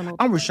McDonald.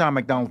 I'm Rushion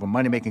McDonald from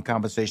Money Making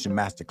Conversation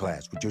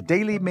Masterclass with your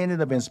daily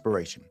minute of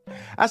inspiration.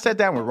 I sat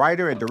down with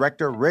writer and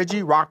director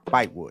Reggie Rock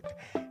Bytewood.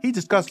 He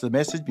discussed the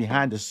message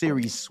behind the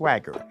series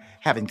Swagger,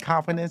 having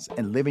confidence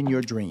and living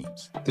your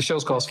dreams. The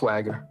show's called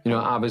Swagger. You know,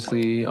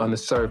 obviously on the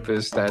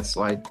surface, that's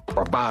like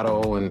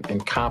bravado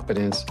and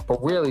confidence.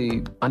 But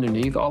really,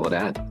 underneath all of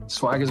that,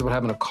 swagger is about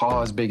having a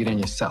cause bigger than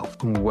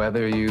yourself.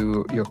 Whether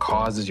your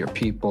cause is your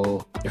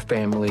people, your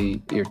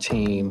family, your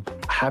team,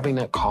 having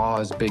that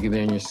cause bigger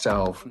than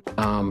yourself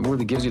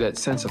really gives you that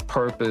sense of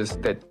purpose,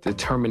 that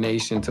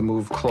determination to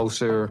move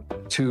closer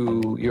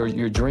to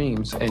your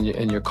dreams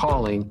and your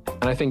calling.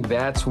 And I think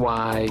that's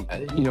why,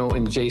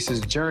 in Jace's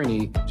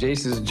journey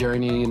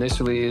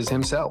initially is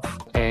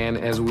himself. And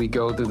as we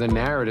go through the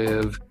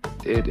narrative,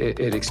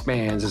 it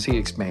expands as he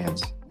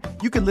expands.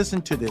 You can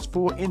listen to this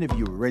full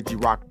interview with Reggie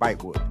Rock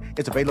Bytewood.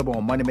 It's available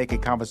on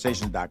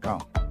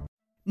moneymakingconversations.com.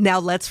 Now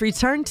let's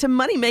return to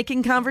Money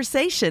Making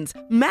Conversations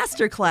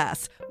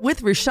Masterclass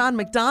with Rushion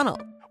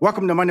McDonald.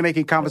 Welcome to Money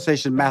Making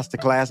Conversation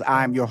Masterclass.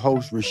 I'm your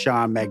host,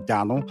 Rushion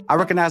McDonald. I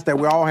recognize that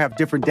we all have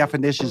different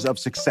definitions of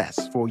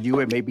success. For you,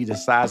 it may be the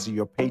size of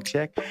your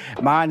paycheck.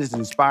 Mine is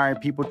inspiring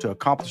people to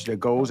accomplish their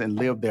goals and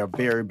live their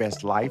very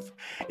best life.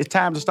 It's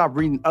time to stop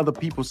reading other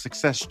people's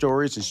success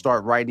stories and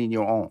start writing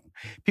your own.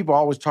 People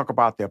always talk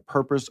about their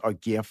purpose or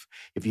gift.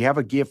 If you have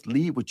a gift,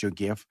 lead with your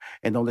gift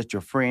and don't let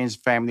your friends,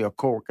 family, or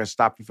coworkers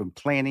stop you from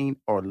planning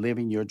or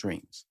living your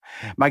dreams.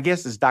 My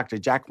guest is Dr.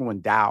 Jacqueline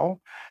Dow.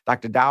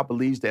 Dr. Dow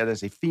believes that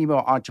as a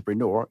female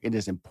entrepreneur, it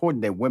is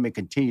important that women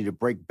continue to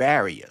break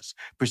barriers,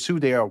 pursue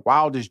their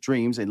wildest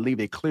dreams, and leave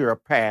a clearer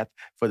path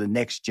for the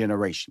next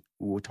generation.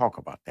 We will talk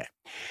about that.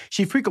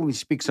 She frequently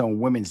speaks on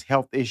women's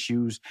health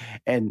issues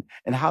and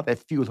how that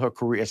fueled her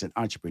career as an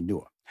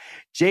entrepreneur.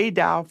 J.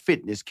 Dow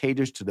Fitness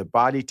caters to the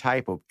body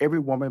type of every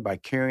woman by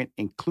carrying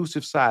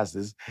inclusive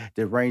sizes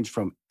that range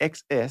from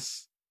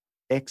XS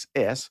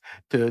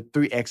to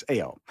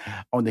 3XL.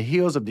 On the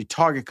heels of the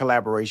Target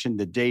collaboration,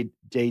 the J.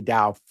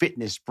 Dow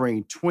Fitness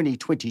Spring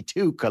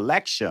 2022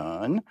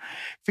 collection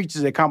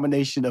features a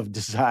combination of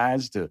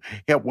designs to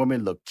help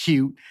women look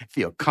cute,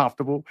 feel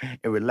comfortable,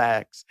 and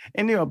relax,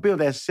 and build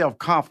that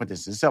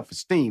self-confidence and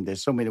self-esteem that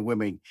so many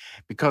women,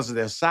 because of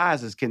their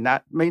sizes,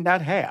 may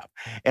not have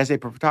as they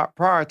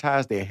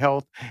prioritize their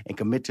health and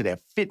commit to their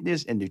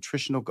fitness and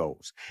nutritional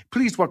goals.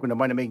 Please welcome to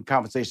Money Making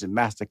Conversation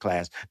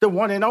Masterclass, the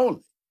one and only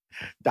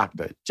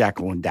Dr.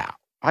 Jacqueline Dow.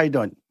 How you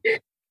doing?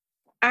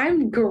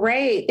 I'm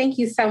great. Thank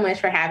you so much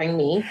for having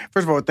me.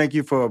 First of all, thank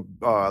you for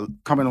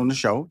coming on the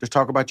show to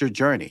talk about your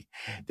journey.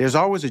 There's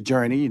always a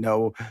journey,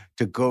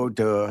 to go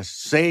to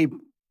save.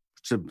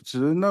 So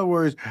in other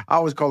words, I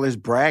always call this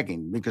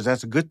bragging because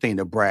that's a good thing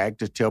to brag,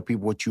 to tell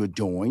people what you're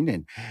doing.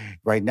 And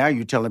right now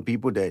you're telling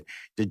people that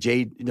the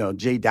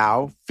J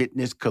Dow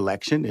Fitness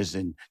Collection is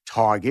in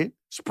Target,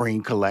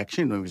 spring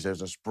collection.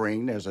 There's a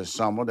spring, there's a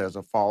summer, there's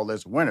a fall,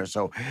 there's a winter.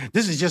 So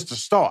this is just the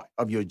start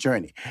of your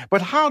journey.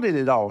 But how did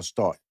it all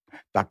start,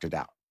 Dr.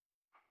 Dow?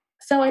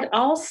 So it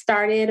all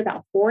started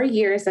about 4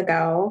 years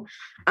ago.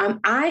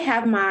 I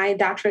have my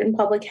doctorate in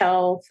public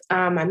health.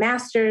 My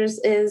master's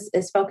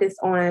is focused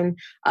on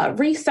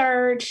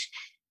research,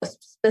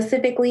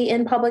 specifically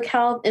in public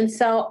health. And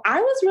so I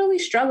was really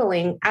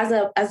struggling as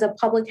a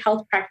public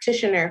health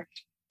practitioner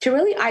to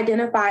really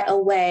identify a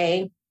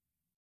way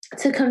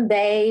to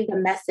convey the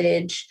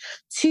message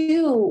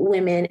to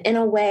women in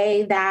a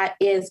way that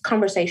is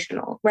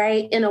conversational,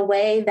 right? In a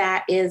way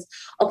that is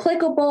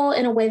applicable,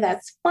 in a way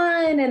that's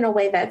fun, in a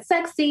way that's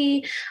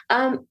sexy.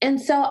 And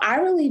so I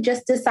really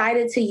just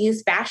decided to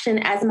use fashion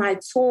as my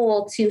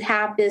tool to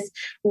have this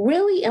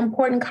really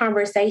important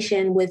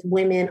conversation with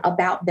women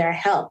about their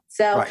health.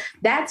 So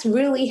That's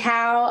really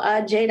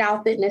how J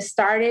Dow Fitness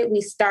started. We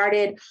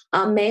started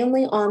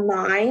mainly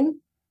online.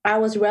 I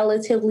was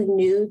relatively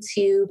new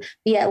to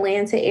the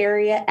Atlanta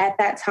area at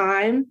that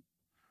time.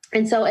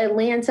 And so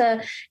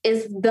Atlanta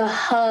is the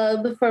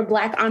hub for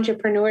Black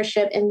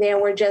entrepreneurship. And there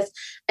were just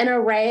an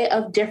array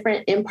of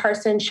different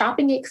in-person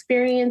shopping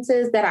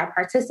experiences that I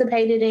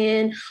participated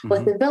in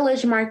with the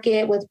Village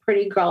Market, with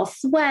Pretty Girl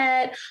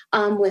Sweat,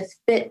 with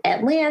Fit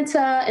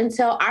Atlanta. And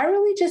so I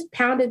really just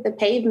pounded the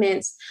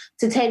pavements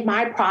to take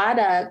my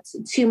product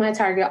to my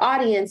target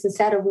audience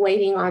instead of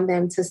waiting on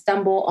them to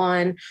stumble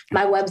on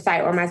my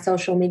website or my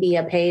social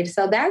media page.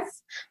 So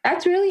that's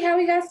really how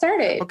we got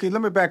started. Okay,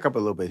 let me back up a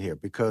little bit here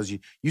because you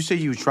said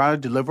you were trying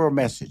to deliver a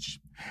message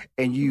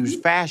and you use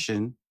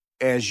fashion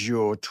as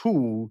your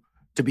tool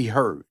to be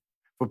heard,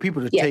 for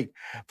people to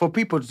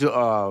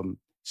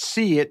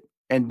see it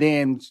and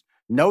then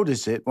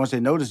notice it. Once they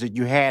notice it,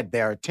 you had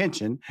their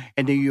attention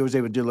and then you was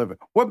able to deliver.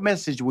 What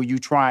message were you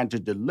trying to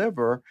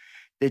deliver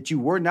that you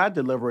were not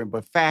delivering,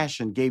 but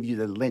fashion gave you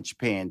the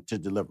linchpin to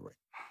deliver it?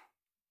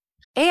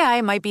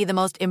 AI might be the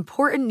most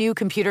important new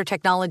computer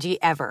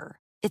technology ever.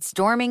 It's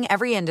storming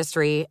every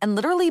industry, and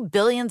literally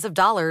billions of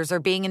dollars are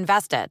being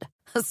invested.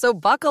 So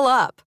buckle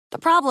up. The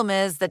problem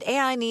is that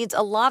AI needs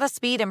a lot of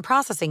speed and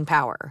processing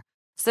power.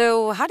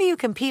 So how do you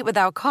compete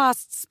without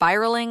costs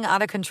spiraling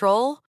out of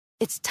control?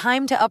 It's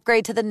time to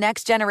upgrade to the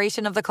next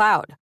generation of the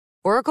cloud,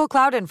 Oracle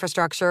Cloud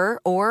Infrastructure,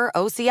 or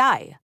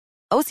OCI.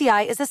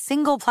 OCI is a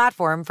single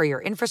platform for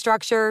your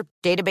infrastructure,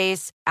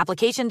 database,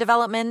 application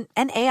development,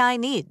 and AI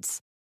needs.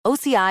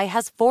 OCI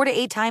has 4 to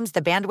 8 times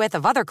the bandwidth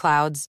of other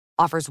clouds,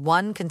 offers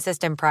one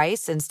consistent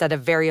price instead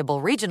of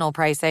variable regional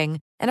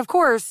pricing, and of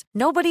course,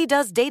 nobody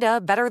does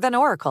data better than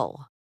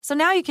Oracle. So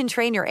now you can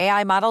train your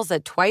AI models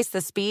at twice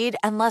the speed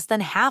and less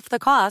than half the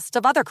cost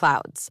of other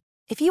clouds.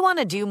 If you want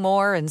to do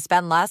more and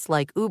spend less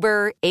like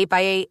Uber,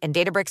 8x8, and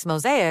Databricks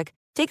Mosaic,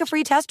 take a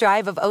free test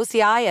drive of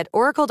OCI at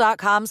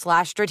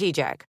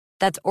oracle.com/strategic.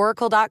 That's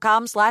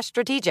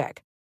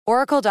oracle.com/strategic.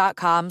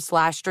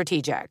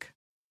 oracle.com/strategic.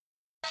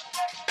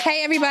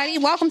 Hey, everybody.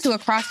 Welcome to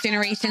Across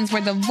Generations,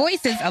 where the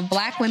voices of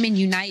Black women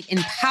unite in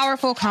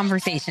powerful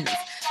conversations.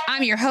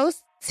 I'm your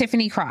host,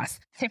 Tiffany Cross.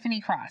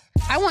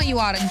 I want you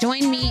all to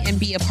join me and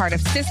be a part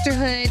of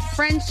sisterhood,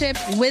 friendship,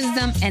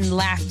 wisdom, and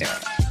laughter.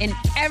 In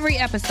every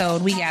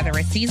episode, we gather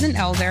a seasoned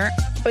elder.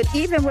 But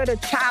even with a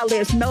child,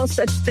 there's no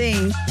such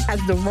thing as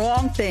the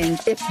wrong thing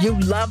if you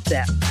love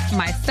them.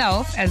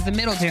 Myself, as the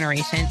middle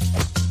generation.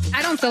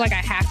 I don't feel like I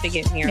have to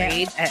get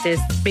married at this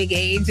big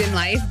age in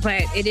life,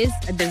 but it is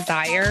a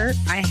desire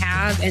I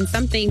have and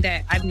something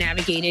that I've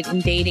navigated in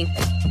dating.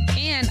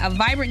 And a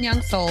vibrant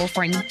young soul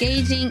for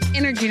engaging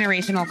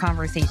intergenerational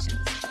conversations.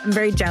 I'm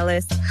very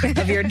jealous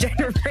of your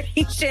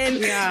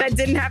generation that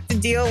didn't have to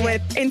deal with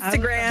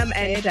Instagram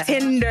and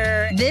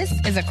Tinder. This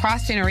is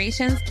Across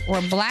Generations, where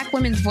Black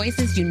women's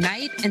voices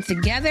unite, and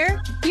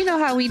together, you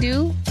know how we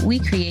do, we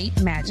create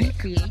magic.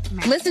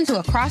 Listen to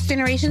Across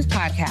Generations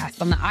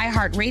podcast on the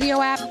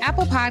iHeartRadio app,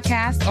 Apple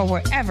Podcasts, or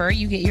wherever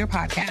you get your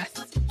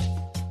podcasts.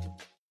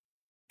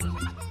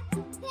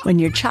 When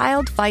your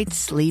child fights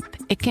sleep,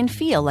 it can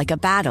feel like a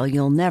battle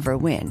you'll never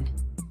win.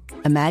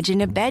 Imagine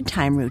a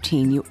bedtime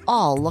routine you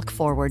all look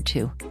forward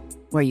to,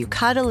 where you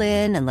cuddle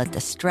in and let the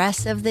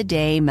stress of the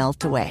day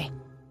melt away.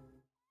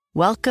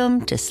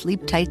 Welcome to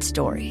Sleep Tight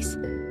Stories,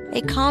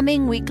 a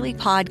calming weekly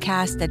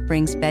podcast that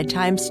brings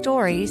bedtime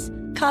stories,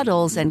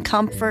 cuddles, and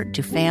comfort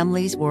to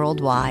families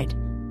worldwide.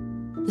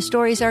 The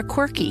stories are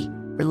quirky,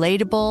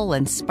 relatable,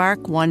 and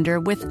spark wonder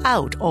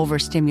without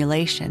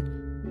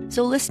overstimulation,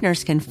 so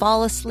listeners can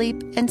fall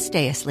asleep and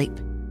stay asleep.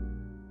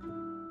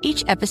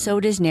 Each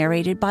episode is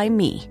narrated by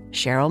me,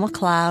 Cheryl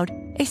McLeod,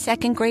 a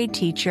second-grade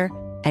teacher,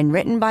 and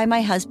written by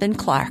my husband,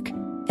 Clark,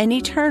 an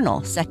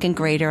eternal second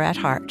grader at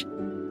heart.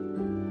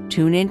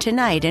 Tune in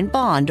tonight and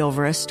bond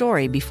over a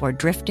story before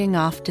drifting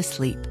off to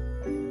sleep.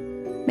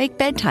 Make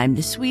bedtime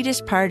the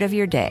sweetest part of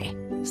your day.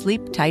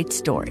 Sleep Tight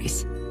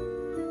Stories.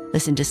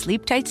 Listen to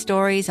Sleep Tight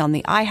Stories on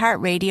the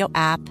iHeartRadio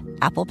app,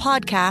 Apple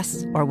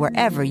Podcasts, or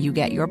wherever you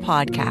get your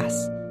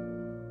podcasts.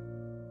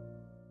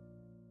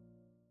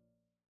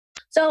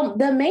 So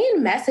the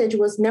main message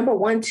was, number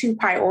one, to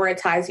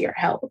prioritize your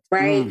health,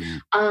 right?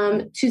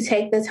 To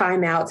take the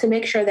time out, to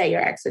make sure that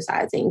you're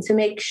exercising, to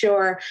make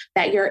sure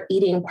that you're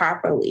eating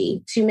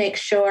properly, to make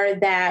sure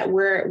that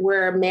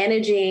we're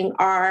managing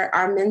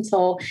our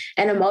mental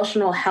and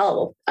emotional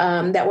health,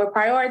 that we're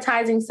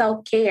prioritizing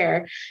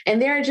self-care.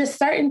 And there are just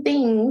certain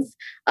things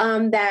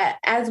that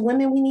as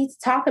women, we need to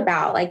talk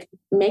about, like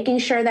making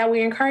sure that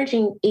we're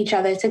encouraging each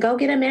other to go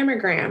get a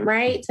mammogram,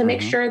 right? To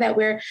make sure that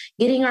we're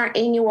getting our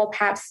annual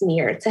pap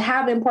smear, to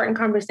have important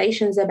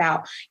conversations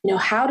about,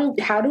 how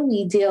do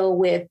we deal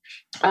with,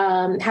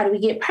 how do we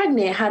get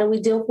pregnant? How do we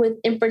deal with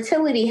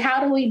infertility?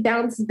 How do we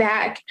bounce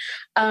back,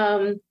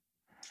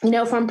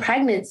 from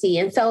pregnancy?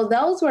 And so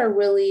those were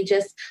really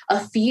just a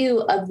few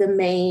of the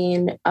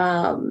main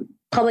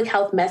public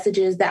health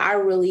messages that I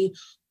really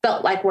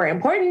felt like were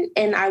important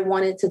and I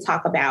wanted to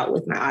talk about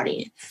with my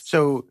audience.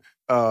 So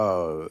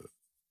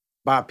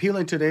by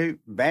appealing to their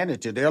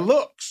vanity, their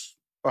looks,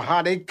 or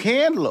how they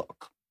can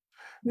look,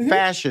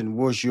 fashion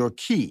was your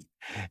key.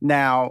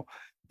 Now,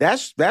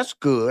 that's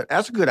good.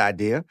 That's a good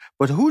idea.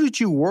 But who did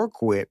you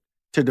work with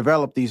to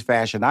develop these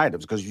fashion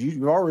items? Because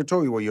you already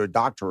told me where your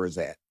doctor is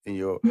at and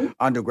your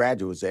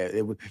undergraduate is at.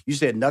 You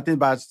said nothing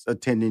about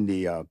attending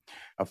the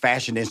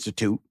Fashion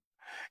Institute.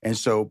 And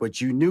so, but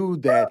you knew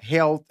that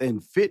health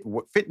and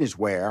fitness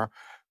wear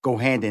go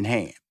hand in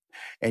hand.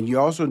 And you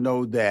also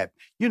know that,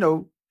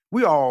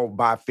 we all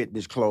buy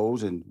fitness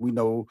clothes, and we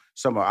know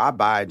some of I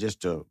buy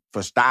just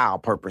for style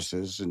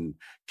purposes and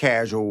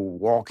casual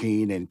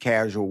walking and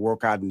casual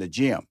workout in the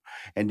gym.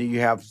 And then you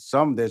have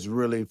some that's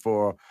really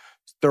for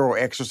thorough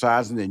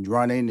exercising and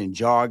running and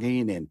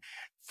jogging and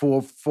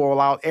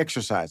full out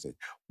exercising.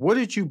 What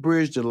did you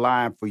bridge the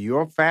line for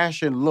your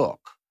fashion look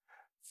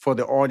for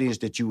the audience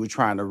that you were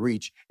trying to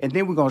reach? And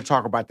then we're going to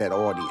talk about that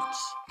audience.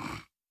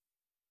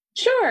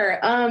 Sure.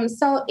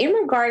 So in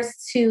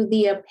regards to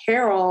the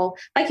apparel,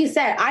 like you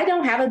said, I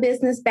don't have a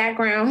business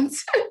background.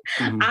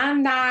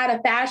 I'm not a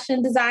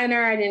fashion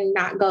designer. I did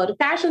not go to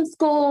fashion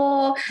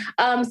school.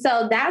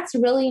 So that's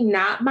really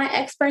not my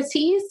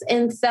expertise.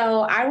 And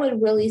so I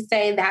would really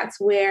say that's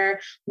where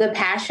the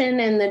passion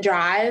and the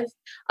drive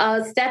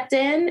stepped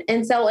in.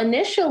 And so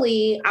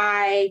initially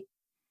I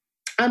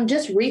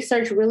just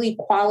researched really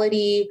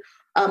quality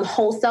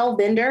wholesale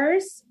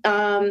vendors.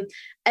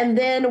 And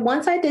then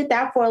once I did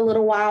that for a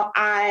little while,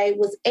 I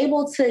was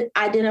able to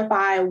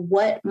identify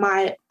what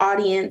my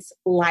audience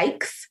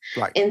likes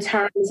in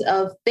terms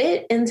of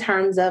fit, in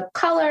terms of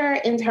color,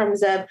 in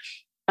terms of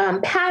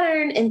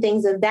pattern and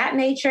things of that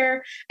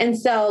nature. And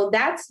so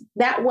that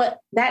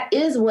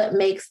is what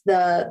makes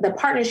the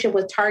partnership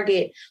with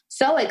Target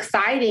so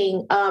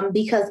exciting,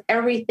 because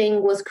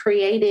everything was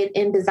created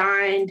and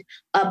designed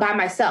by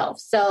myself.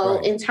 So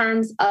in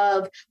terms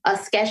of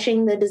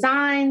sketching the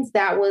designs,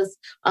 that was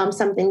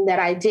something that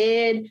I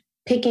did.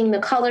 Picking the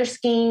color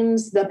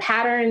schemes, the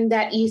pattern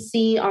that you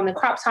see on the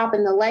crop top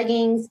and the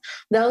leggings,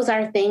 those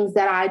are things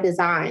that I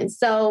designed.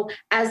 So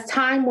as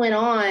time went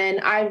on,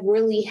 I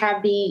really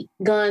have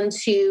begun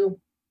to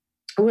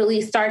really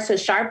start to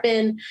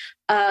sharpen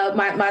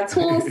my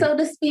tools, so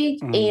to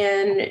speak,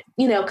 and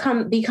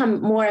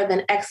become more of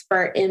an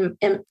expert in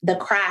the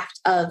craft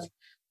of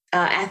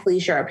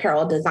athleisure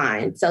apparel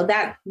design. So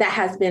that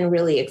has been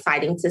really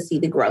exciting to see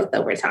the growth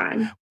over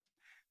time.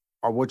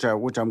 Which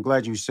I'm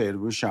glad you said,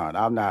 Rushion.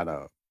 I'm not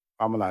a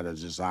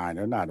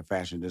designer, not a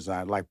fashion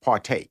designer, like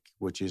Partake,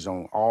 which is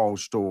on all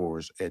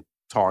stores at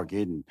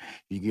Target, and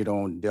you get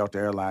on Delta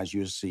Airlines,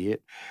 you'll see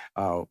it.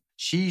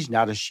 She's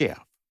not a chef.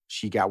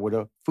 She got with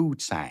a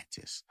food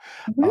scientist.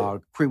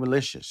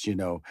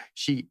 Creamalicious,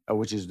 she,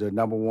 which is the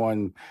number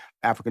one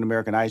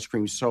African-American ice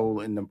cream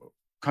sold in the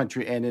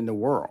country and in the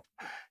world.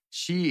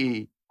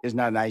 She is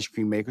not an ice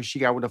cream maker. She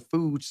got with a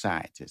food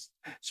scientist.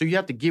 So you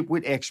have to get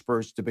with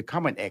experts to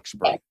become an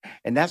expert.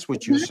 And that's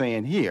what you're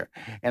saying here.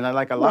 And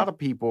like a lot of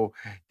people,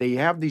 they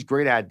have these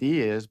great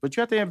ideas, but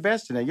you have to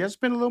invest in it. You have to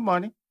spend a little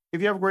money.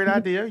 If you have a great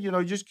idea,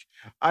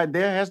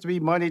 there has to be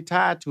money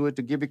tied to it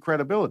to give it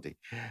credibility.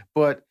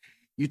 But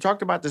you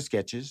talked about the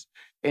sketches,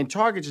 and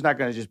Target is not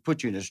going to just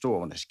put you in the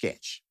store on a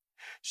sketch.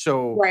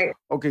 So,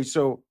 okay,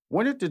 so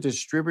when did the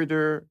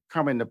distributor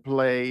come into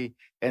play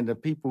and the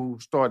people who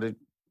started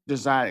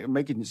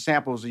making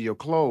samples of your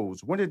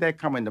clothes? When did that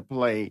come into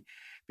play?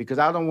 Because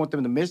I don't want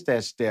them to miss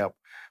that step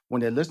when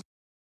they're listening.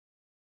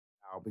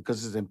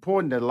 Because it's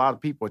important that a lot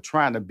of people are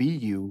trying to be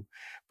you,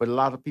 but a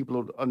lot of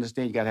people don't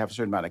understand you got to have a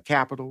certain amount of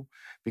capital.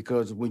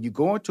 Because when you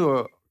go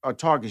into a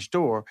Target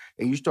store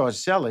and you start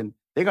selling,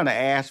 they're going to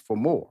ask for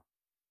more.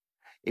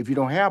 If you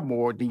don't have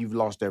more, then you've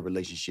lost that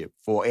relationship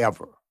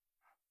forever.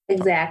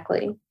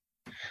 Exactly.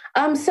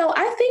 So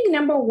I think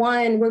number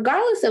one,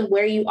 regardless of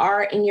where you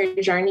are in your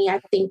journey, I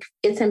think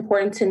it's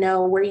important to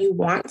know where you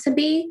want to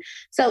be.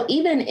 So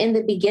even in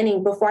the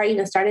beginning, before I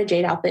even started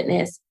J-Doll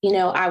Fitness,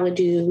 I would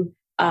do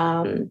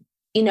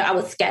I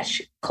would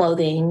sketch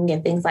clothing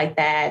and things like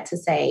that to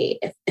say,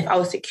 if I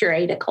was to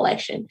curate a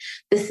collection,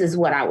 this is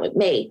what I would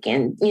make.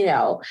 And,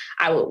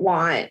 I would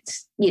want,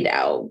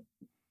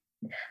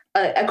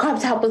 a crop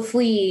top with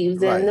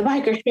sleeves and the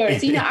biker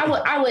shorts.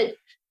 I would,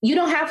 you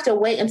don't have to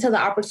wait until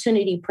the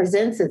opportunity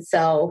presents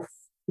itself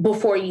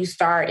before you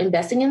start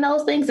investing in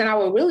those things. And I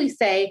would really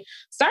say,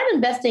 start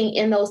investing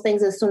in those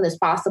things as soon as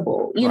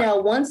possible.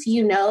 Once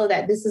you know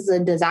that this is a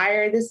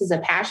desire, this is a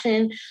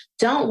passion,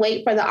 don't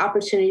wait for the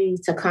opportunity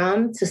to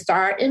come to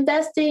start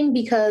investing,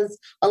 because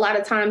a lot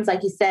of times,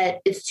 like you said,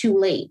 it's too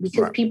late,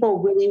 because people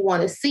really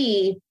want to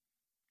see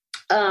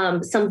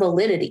some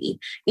validity.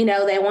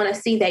 They want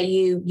to see that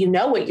you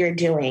know what you're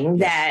doing,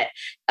 that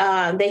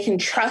they can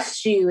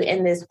trust you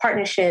in this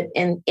partnership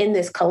and in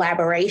this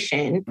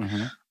collaboration.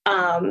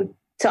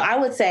 So I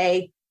would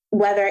say,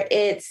 whether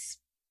it's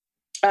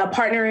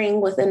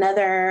partnering with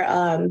another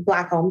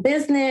Black-owned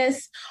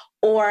business,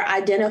 or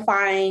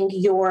identifying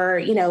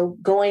your,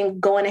 going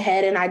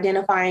ahead and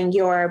identifying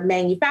your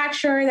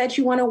manufacturer that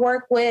you want to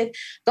work with,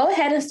 go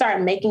ahead and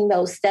start making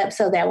those steps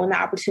so that when the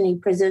opportunity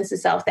presents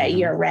itself, that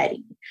you're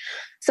ready.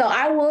 So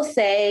I will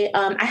say,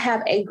 I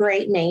have a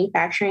great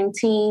manufacturing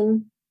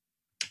team.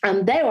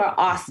 They were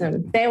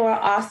awesome. They were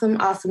awesome.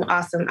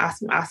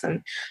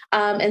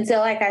 And so,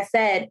 like I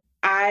said,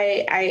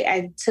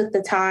 I took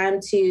the time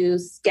to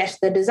sketch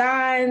the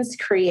designs,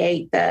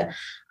 create the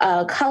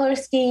color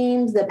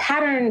schemes, the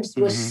patterns.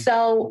 It was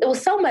so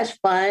much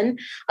fun.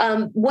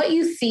 What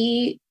you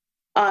see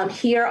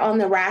here on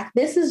the rack,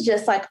 this is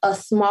just like a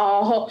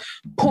small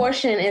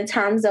portion in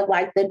terms of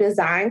like the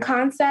design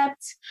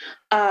concept.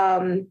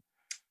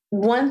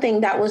 One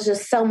thing that was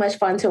just so much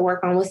fun to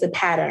work on was the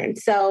pattern.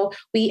 So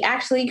I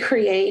actually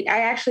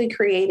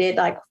created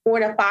like 4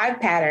 to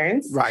 5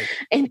 patterns. Right.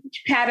 And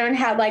each pattern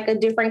had like a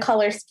different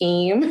color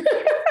scheme.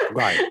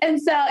 Right. And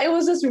so it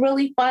was just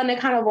really fun to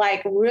kind of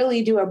like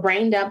really do a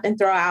brain dump and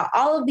throw out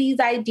all of these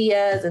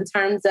ideas in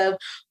terms of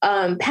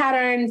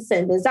patterns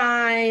and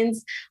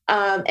designs,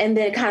 and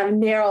then kind of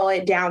narrow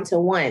it down to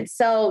one.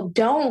 So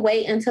don't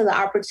wait until the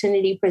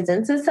opportunity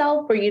presents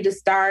itself for you to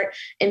start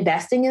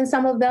investing in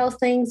some of those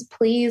things.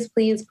 Please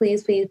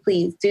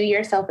do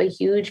yourself a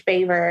huge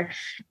favor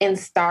and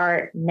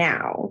start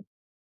now.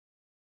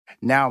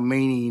 Now,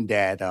 meaning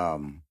that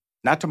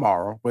not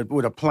tomorrow, but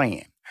with a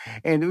plan.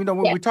 And,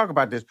 when we talk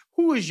about this,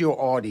 who is your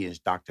audience,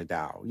 Dr.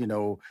 Dow?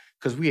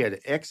 Because we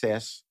had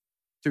XS,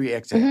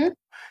 3XL.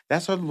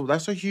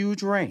 That's a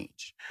huge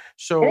range.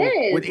 So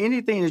with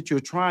anything that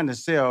you're trying to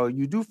sell,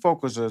 you do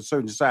focus on a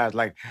certain size.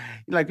 Like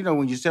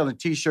when you're selling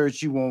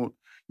T-shirts, you want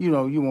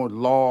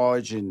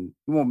large, and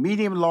you want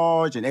medium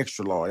large and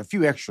extra large, a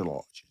few extra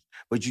larges.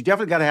 But you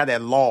definitely got to have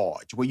that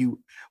large where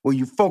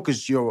you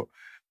focus your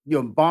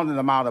abundant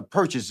amount of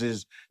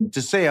purchases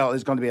to sell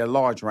is going to be a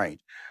large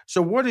range.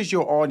 So what is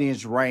your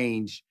audience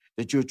range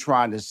that you're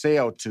trying to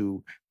sell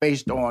to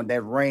based on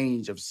that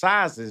range of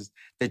sizes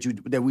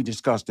that we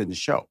discussed in the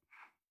show?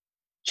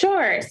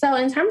 Sure. So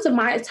in terms of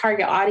my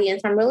target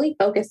audience, I'm really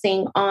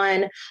focusing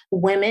on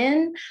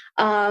women.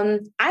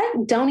 I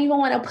don't even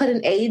want to put an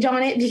age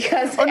on it,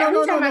 because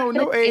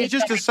no age,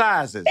 just the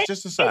sizes.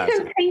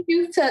 It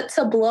continues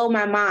to blow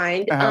my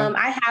mind.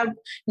 I have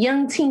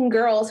young teen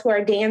girls who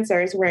are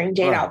dancers wearing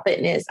Jade Out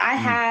Fitness. I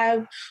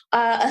have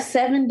a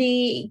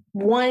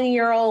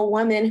 71-year-old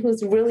woman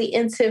who's really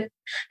into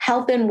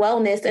health and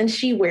wellness, and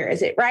she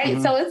wears it,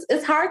 right? So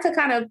it's hard to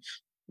kind of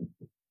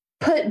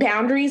put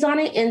boundaries on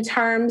it in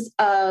terms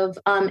of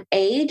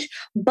age.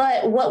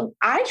 But what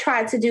I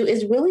try to do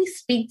is really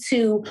speak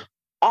to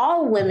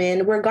all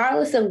women,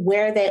 regardless of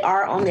where they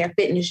are on their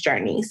fitness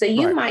journey. So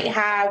you might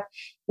have,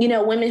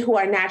 women who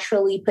are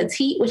naturally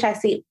petite, which I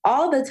see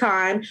all the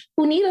time,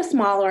 who need a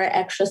small or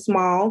extra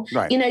small.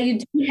 Right. You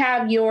do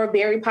have your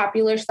very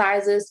popular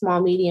sizes,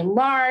 small, medium,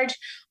 large.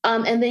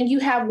 And then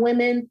you have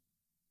women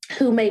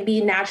who may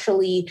be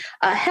naturally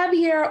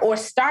heavier or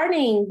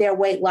starting their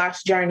weight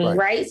loss journey,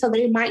 right? So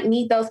they might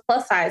need those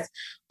plus size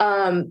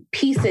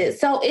pieces.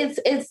 So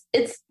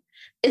it's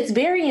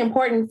very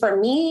important for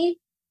me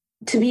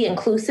to be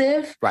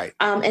inclusive. Right.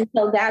 And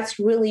so that's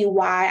really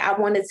why I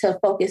wanted to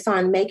focus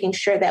on making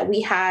sure that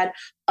we had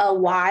a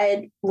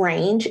wide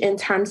range in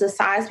terms of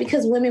size,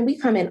 because women, we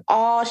come in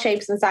all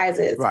shapes and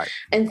sizes. Right.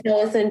 And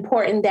so it's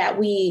important that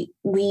we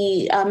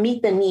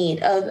meet the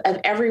need of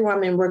every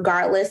woman,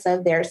 regardless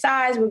of their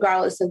size,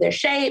 regardless of their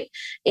shape,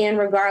 and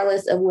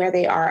regardless of where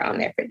they are on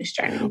their fitness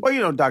journey.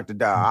 Well, Dr.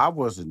 Dow,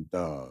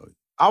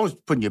 I was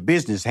putting your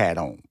business hat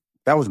on.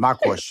 That was my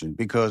question,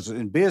 because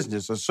in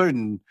business, a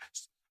certain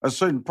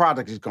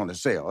product is going to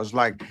sell. It's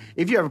like,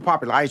 if you have a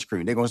popular ice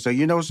cream, they're going to say,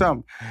 you know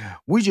something?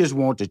 We just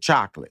want the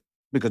chocolate,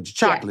 because the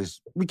chocolates,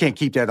 we can't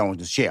keep that on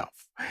the shelf.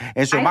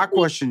 And so my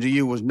question to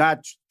you was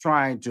not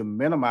trying to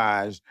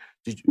minimize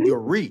your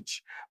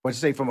reach, but to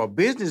say from a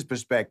business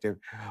perspective,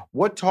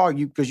 what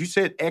target, because you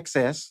said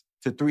XS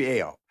to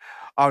 3L.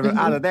 Out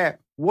of that,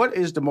 what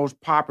is the most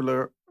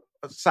popular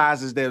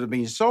sizes that are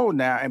being sold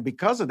now? And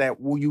because of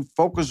that, will you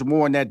focus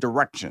more in that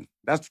direction?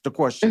 That's the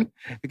question.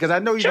 Because I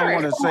know you don't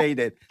want to say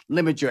that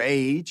limit your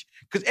age,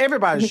 because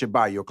everybody should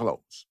buy your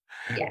clothes.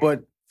 Yeah.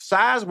 But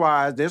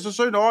size-wise, there's a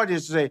certain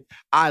audience that say,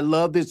 I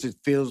love this. It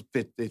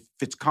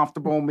fits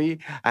comfortable on me.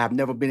 I have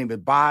never been able to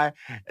buy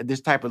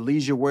this type of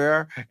leisure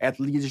wear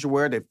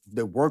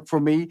that work for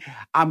me.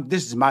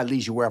 This is my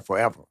leisure wear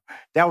forever.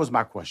 That was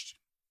my question.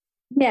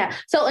 Yeah.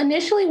 So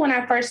initially when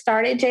I first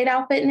started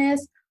J-Dow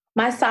Fitness,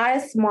 my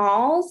size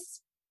smalls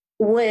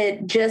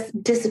would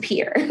just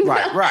disappear.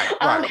 Right.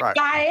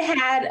 I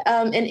had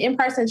an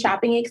in-person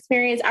shopping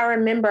experience. I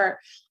remember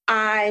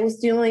I was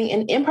doing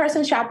an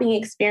in-person shopping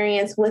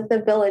experience with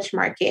the Village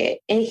Market.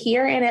 And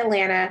here in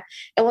Atlanta,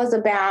 it was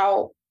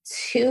about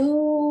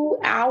 2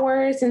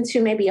 hours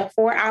into maybe a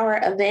 4-hour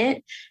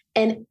event.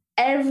 And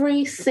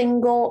every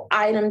single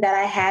item that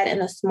I had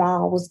in a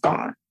small was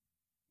gone.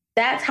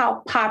 That's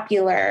how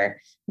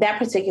popular that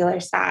particular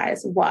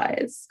size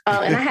was.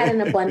 And I had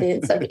an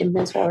abundance of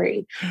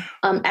inventory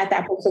at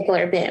that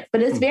particular event.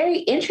 But it's very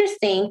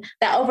interesting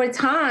that over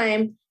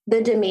time,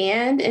 the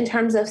demand in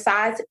terms of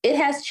size, it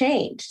has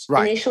changed.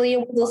 Right. Initially,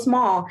 it was a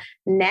small.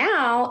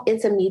 Now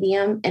it's a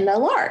medium and a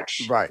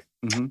large. Right.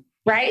 Mm-hmm.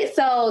 Right.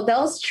 So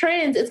those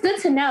trends, it's good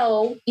to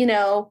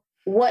know,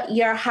 what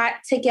your hot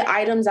ticket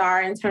items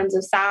are in terms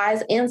of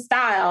size and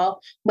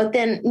style. But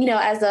then,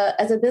 as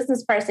a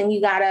business person, you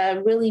got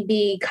to really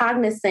be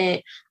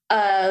cognizant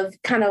of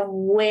kind of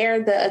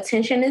where the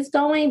attention is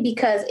going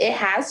because it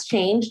has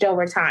changed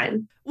over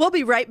time. We'll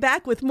be right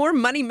back with more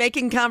Money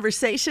Making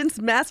Conversations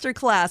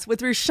Masterclass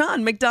with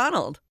Rushion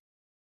McDonald.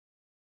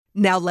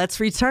 Now let's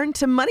return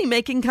to Money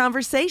Making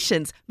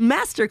Conversations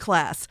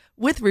Masterclass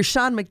with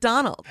Rushion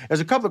McDonald. There's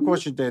a couple of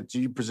questions that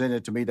you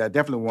presented to me that I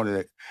definitely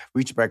wanted to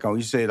reach back on.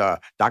 You said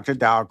Dr.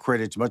 Dow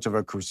credits much of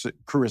her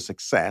career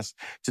success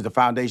to the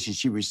foundation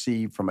she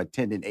received from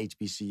attending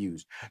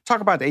HBCUs.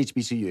 Talk about the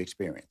HBCU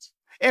experience.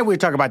 And we'll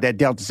talk about that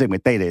Delta Sigma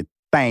Theta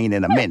thing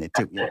in a minute,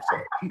 too.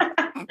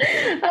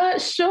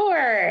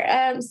 Sure.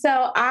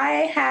 So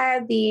I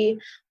had the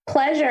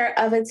pleasure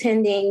of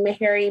attending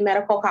Meharry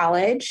Medical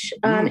College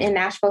in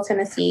Nashville,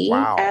 Tennessee.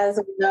 Wow. As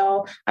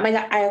well,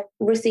 I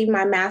received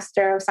my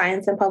Master of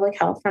Science in Public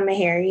Health from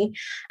Meharry,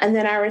 and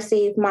then I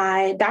received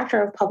my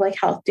Doctor of Public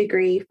Health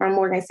degree from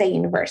Morgan State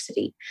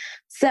University.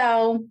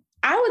 So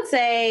I would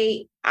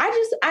say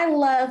I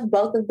love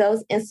both of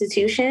those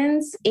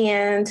institutions.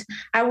 And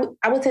I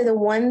would say the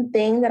one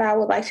thing that I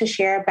would like to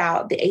share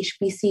about the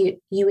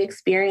HBCU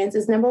experience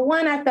is, number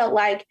one, I felt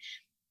like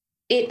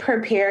it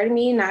prepared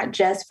me not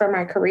just for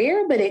my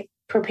career, but it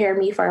prepared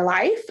me for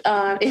life.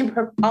 It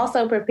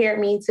also prepared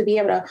me to be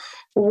able to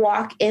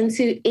walk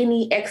into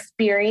any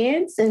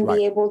experience and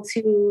be able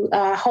to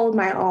hold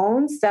my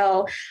own.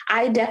 So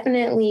I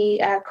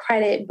definitely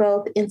credit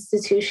both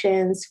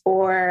institutions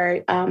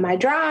for my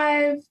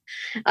drive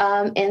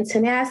and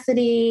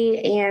tenacity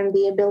and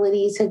the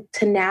ability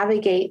to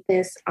navigate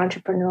this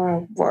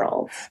entrepreneurial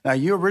world. Now,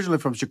 you're originally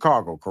from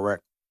Chicago,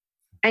 correct?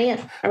 I am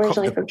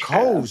originally from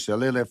Chicago. Coles, I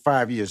lived there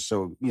 5 years,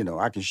 so,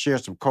 I can share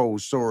some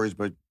Coles stories,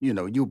 but, you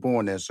were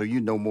born there, so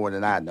you know more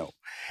than I know.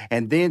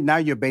 And then now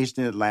you're based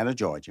in Atlanta,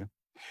 Georgia.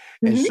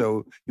 And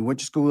so you went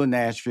to school in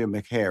Nashville,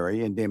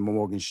 Meharry, and then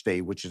Morgan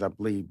State, which is, I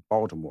believe,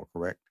 Baltimore,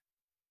 correct?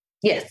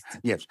 Yes.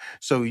 Yes.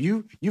 So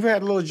you've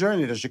had a little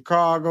journey to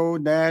Chicago,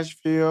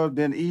 Nashville,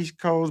 then East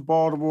Coast,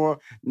 Baltimore.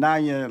 Now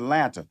you're in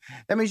Atlanta.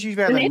 That means you've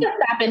had. We need to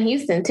stop in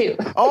Houston too.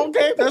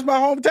 Okay, that's my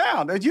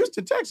hometown. That's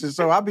Houston, Texas.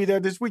 So I'll be there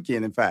this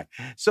weekend. In fact.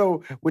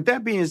 So with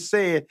that being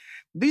said,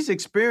 these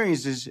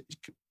experiences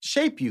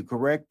shape you,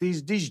 correct?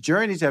 These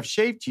journeys have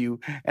shaped you,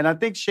 and I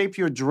think shape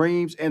your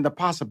dreams and the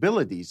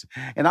possibilities.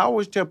 And I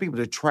always tell people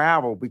to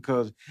travel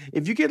because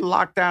if you get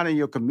locked down in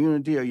your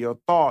community or your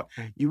thought,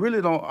 you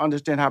really don't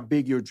understand how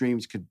big your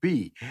dreams could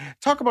be.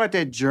 Talk about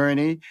that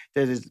journey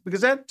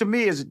because that to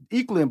me is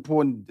equally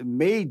important,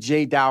 made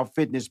J-Dow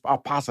Fitness a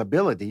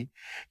possibility.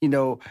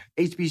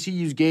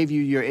 HBCUs gave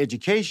you your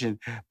education,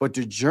 but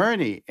the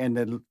journey and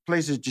the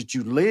places that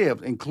you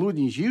lived,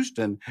 including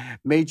Houston,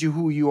 made you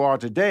who you are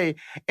today,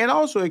 and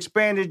also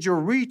expanded your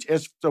reach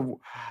as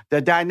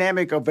the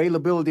dynamic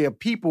availability of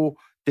people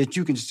that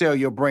you can sell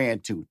your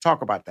brand to.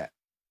 Talk about that.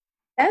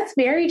 That's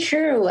very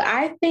true.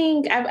 I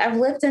think I've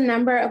lived a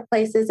number of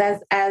places,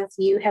 as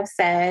you have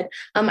said.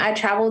 I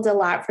traveled a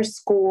lot for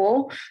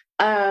school.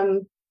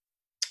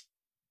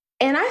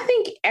 And I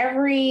think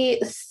every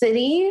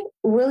city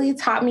really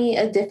taught me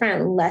a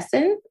different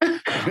lesson.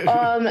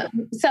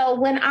 So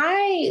when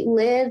I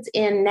lived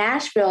in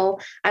Nashville,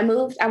 I'm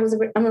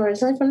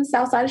originally from the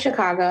South Side of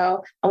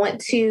Chicago. I went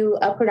to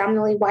a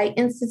predominantly white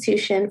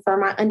institution for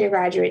my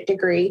undergraduate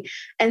degree.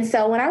 And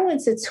so when I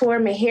went to tour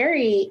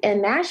Meharry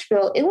in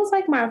Nashville, it was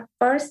like my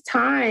first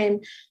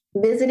time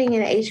visiting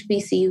an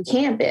HBCU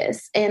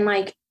campus and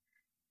like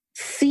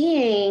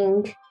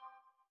seeing,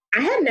 I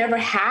had never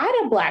had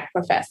a Black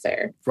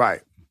professor.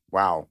 Right.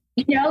 Wow.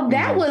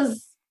 That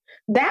was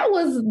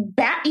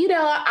bad.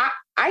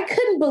 I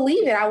couldn't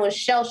believe it. I was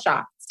shell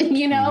shocked.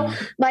 You know,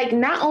 like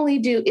not only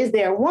is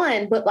there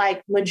one, but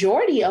like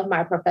majority of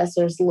my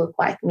professors look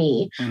like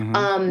me.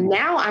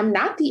 Now I'm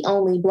not the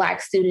only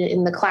Black student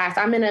in the class.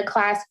 I'm in a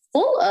class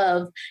full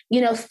of,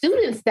 you know,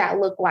 students that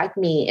look like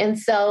me. And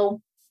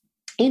so,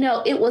 you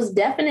know, it was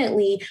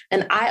definitely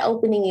an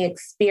eye-opening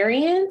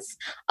experience.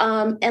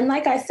 And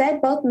like I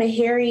said, both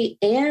Meharry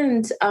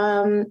and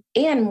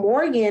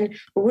Morgan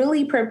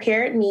really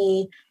prepared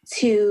me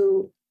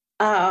to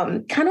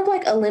kind of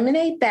like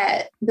eliminate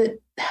the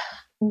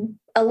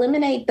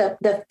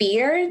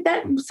fear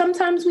that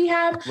sometimes we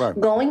have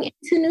going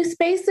into new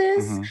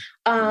spaces,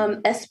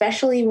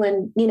 especially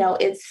when, you know,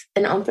 it's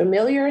an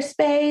unfamiliar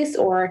space,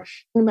 or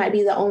you might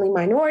be the only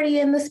minority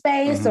in the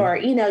space, or,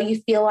 you know, you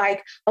feel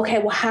like, okay,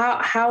 well,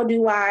 how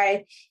do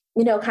I,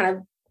 you know, kind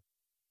of,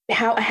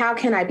 how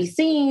can I be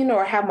seen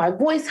or have my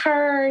voice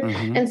heard?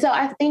 And so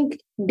I think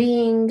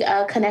being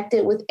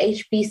connected with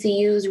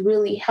HBCUs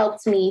really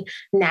helped me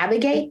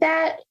navigate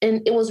that.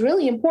 And it was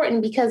really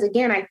important because,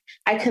 again,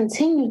 I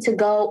continued to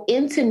go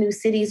into new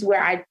cities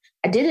where I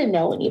didn't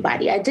know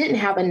anybody. I didn't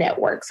have a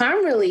network. So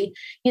I'm really,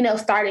 you know,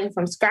 starting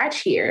from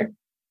scratch here,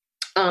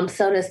 so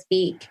to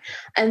speak.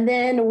 And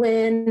then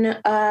when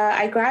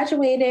I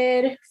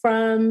graduated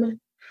from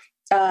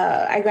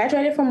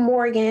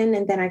Morgan,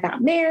 and then I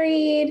got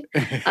married.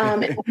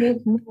 And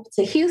moved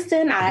to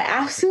Houston. I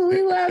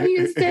absolutely love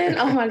Houston.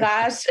 Oh my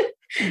gosh!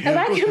 If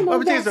I can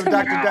move back to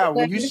Dr. Dow,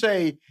 when you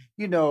say,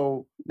 you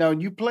know, now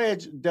you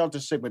pledged Delta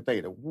Sigma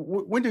Theta.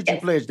 When did you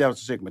pledge Delta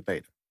Sigma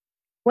Theta?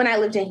 When I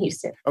lived in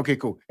Houston. Okay,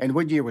 cool. And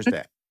what year was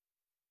that?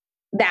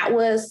 That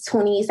was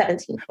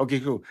 2017.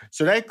 Okay, cool.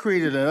 So that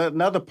created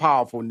another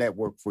powerful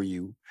network for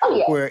you.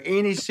 Where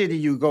any city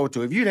you go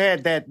to, if you'd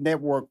had that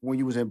network when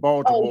you was in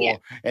Baltimore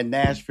and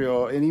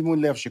Nashville, and even when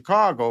you left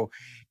Chicago,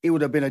 it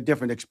would have been a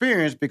different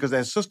experience because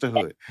that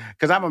sisterhood.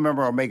 Because I'm a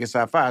member of Omega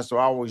Psi Phi, so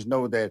I always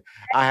know that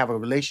I have a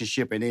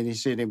relationship in any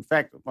city. In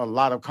fact, a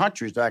lot of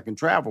countries that I can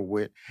travel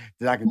with,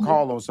 that I can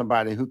call on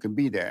somebody who can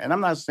be there. And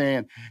I'm not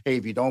saying, hey,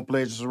 if you don't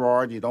pledge a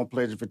sorority, you don't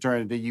pledge a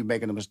fraternity, you're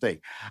making a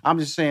mistake. I'm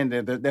just saying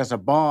that there's a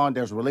bond,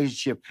 there's a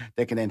relationship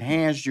that can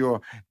enhance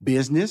your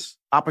business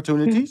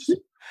opportunities,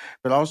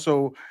 but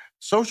also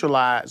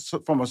socialize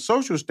from a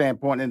social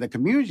standpoint and the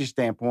community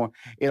standpoint.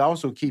 It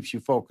also keeps you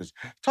focused.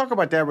 Talk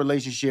about that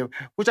relationship,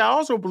 which I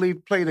also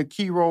believe played a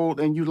key role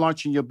in you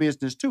launching your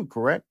business too,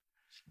 correct?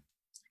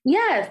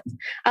 Yes.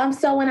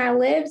 So when I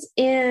lived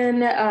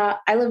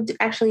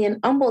actually in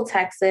Humble,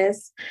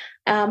 Texas,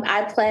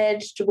 I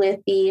pledged with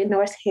the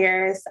North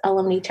Harris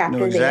Alumni Chapter there.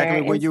 Know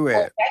exactly where you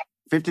at.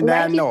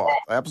 59 North.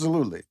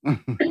 Absolutely.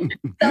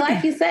 So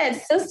like you said,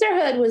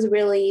 sisterhood was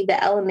really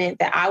the element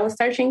that I was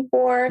searching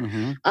for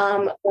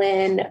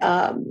when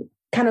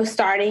kind of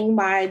starting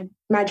my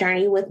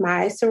journey with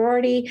my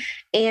sorority.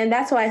 And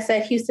that's why I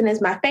said Houston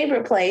is my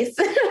favorite place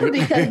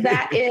because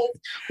that is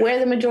where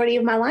the majority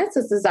of my line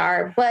sisters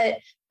are. But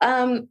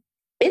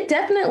it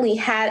definitely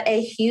had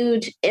a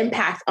huge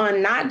impact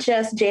on not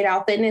just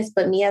JDAL Fitness,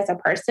 but me as a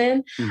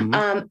person.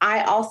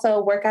 I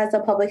also work as a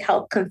public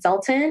health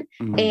consultant,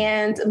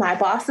 and my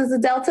boss is a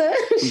Delta.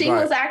 She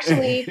was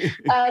actually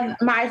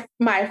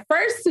my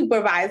first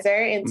supervisor,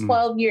 and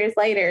 12 years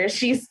later,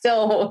 she's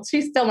still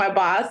my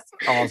boss.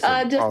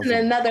 Awesome. In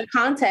another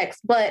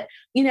context. But,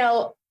 you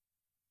know,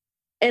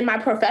 in my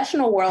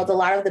professional world, a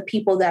lot of the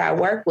people that I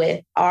work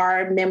with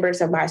are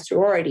members of my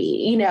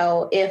sorority. You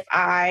know, if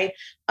I,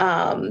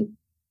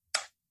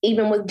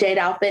 even with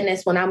JDAL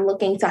Fitness, when I'm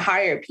looking to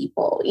hire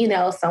people, you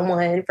know,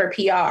 someone for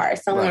PR,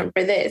 someone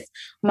for this,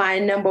 my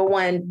number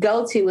one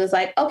go-to is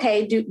like,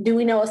 okay, do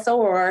we know a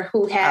soror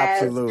who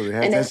has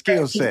that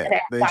skill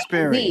set, the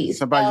experience,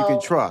 somebody you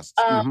can trust?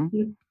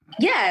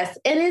 Yes.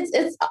 And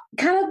it's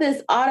kind of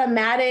this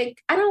automatic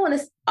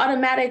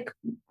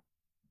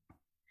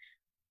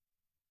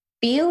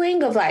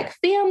feeling of like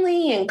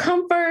family and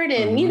comfort,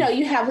 and you know,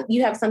 you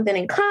have something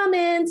in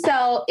common.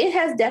 So it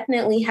has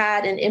definitely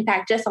had an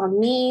impact just on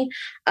me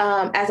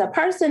as a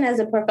person, as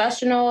a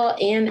professional,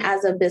 and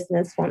as a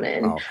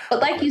businesswoman. But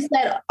like you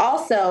said,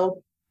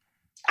 also,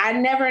 I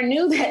never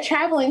knew that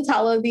traveling to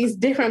all of these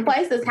different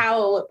places,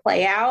 how it would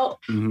play out.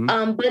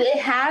 But it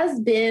has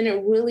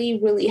been really,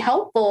 really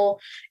helpful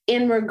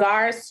in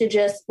regards to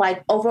just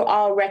like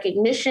overall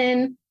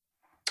recognition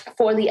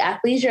for the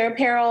athleisure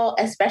apparel,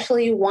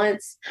 especially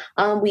once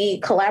we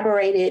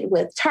collaborated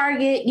with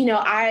Target. You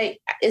know,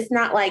 it's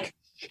not like,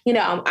 you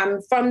know, I'm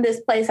from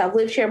this place. I've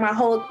lived here my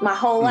whole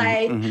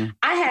life.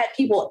 I had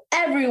people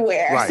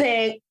everywhere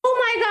saying,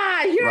 "Oh my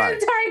God, you're in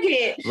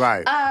Target!"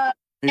 Right.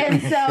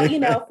 And so, you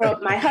know,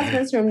 from my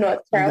husband's from North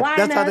Carolina.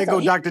 That's how they go,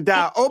 Dr.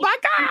 Dow. Oh my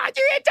God,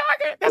 you in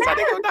Target. That's how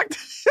they go, Dr.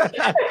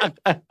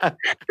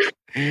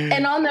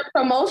 And on the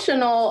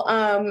promotional,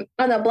 on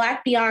the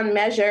Black Beyond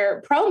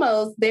Measure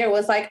promos, there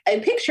was like a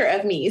picture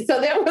of me.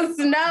 So there was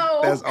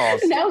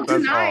no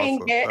denying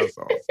it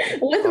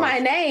with my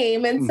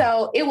name. And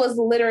so it was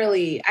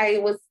literally,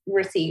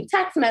 received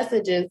text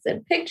messages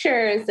and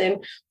pictures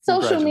and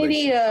social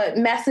media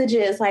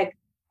messages like,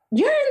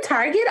 "You're in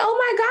Target? Oh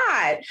my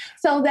God."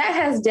 So that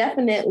has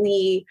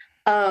definitely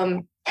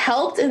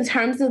helped in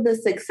terms of the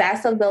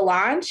success of the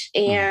launch.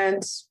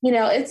 And,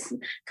 it's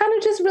kind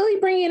of just really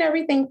bringing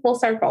everything full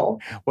circle.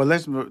 Well,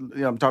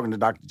 I'm talking to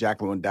Dr.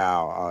 Jacqueline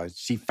Dow.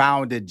 She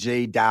founded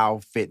J. Dow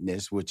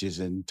Fitness, which is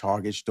in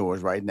Target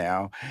stores right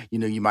now.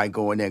 You might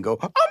go in there and go,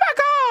 oh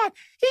my God,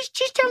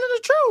 she's telling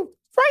the truth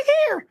right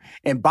here,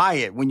 and buy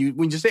it. When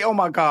you say, oh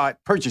my God,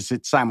 purchase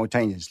it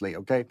simultaneously,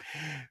 okay?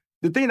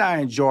 The thing I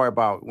enjoy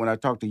about when I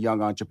talk to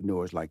young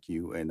entrepreneurs like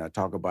you and I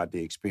talk about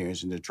the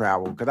experience and the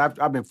travel, because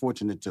I've been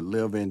fortunate to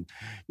live in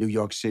New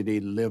York City,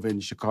 live in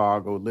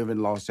Chicago, live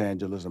in Los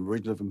Angeles. I'm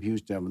originally from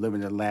Houston. I'm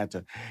living in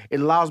Atlanta. It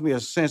allows me a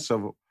sense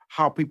of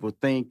how people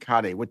think,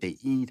 what they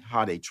eat,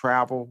 how they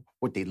travel,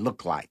 what they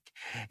look like.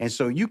 And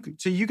so you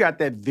got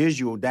that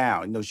visual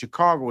down.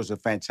 Chicago is a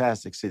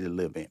fantastic city to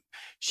live in.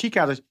 She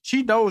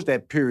knows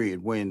that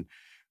period when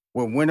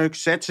winter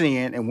sets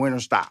in and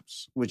winter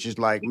stops, which is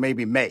like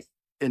maybe May.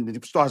 And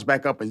it starts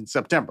back up in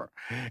September.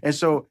 And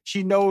so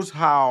she knows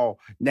how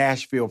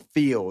Nashville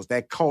feels,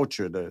 that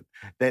culture, that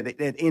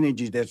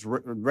energy that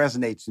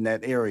resonates in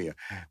that area.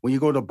 When you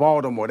go to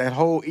Baltimore, that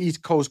whole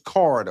East Coast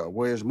corridor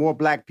where there's more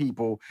Black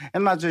people, and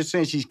I'm not just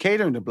saying she's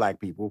catering to Black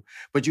people,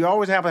 but you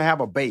always have to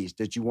have a base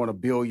that you want to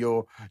build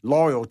your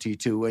loyalty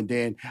to. And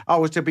then I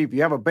always tell people,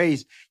 you have a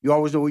base, you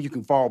always know where you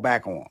can fall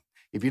back on.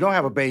 If you don't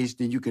have a base,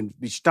 then you can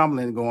be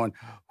stumbling and going,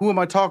 who am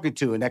I talking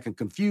to? And that can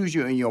confuse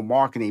you in your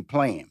marketing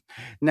plan.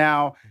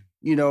 Now,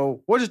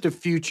 what is the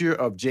future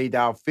of J.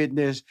 Dow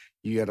Fitness?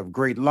 You had a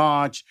great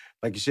launch.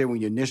 Like you said,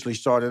 when you initially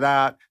started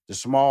out, the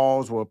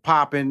smalls were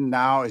popping.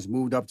 Now it's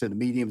moved up to the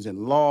mediums and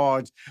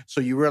large. So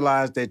you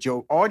realize that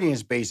your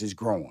audience base is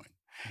growing,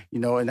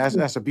 and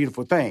that's a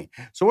beautiful thing.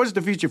 So what is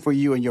the future for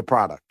you and your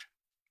product?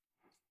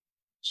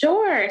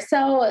 Sure.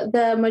 So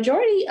the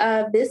majority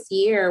of this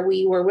year,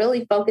 we were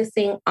really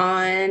focusing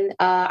on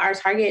our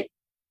Target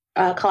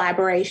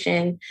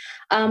collaboration.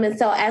 And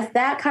so as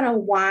that kind of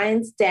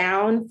winds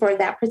down for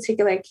that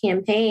particular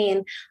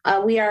campaign,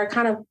 we are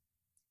kind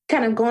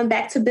of going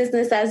back to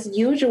business as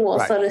usual,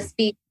 right, so to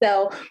speak.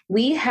 So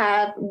we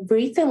have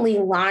recently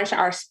launched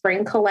our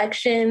spring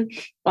collection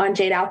on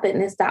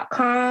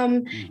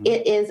jdowfitness.com. Mm-hmm.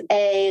 It is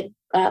a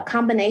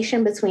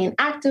combination between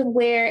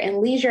activewear and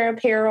leisure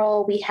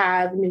apparel. We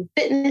have new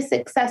fitness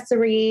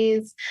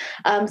accessories.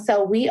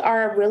 So we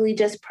are really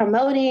just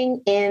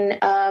promoting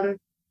and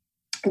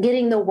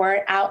getting the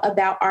word out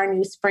about our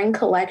new spring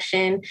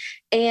collection.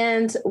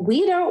 And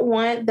we don't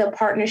want the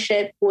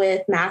partnership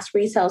with mass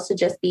retail to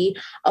just be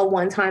a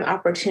one-time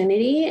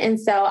opportunity. And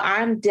so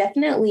I'm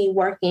definitely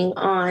working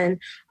on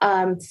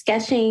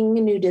sketching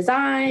new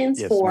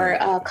designs for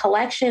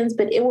collections,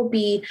 but it would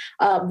be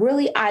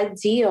really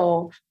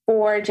ideal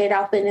for J.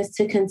 Dow Fitness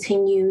to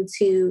continue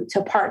to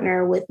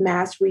partner with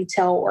mass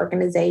retail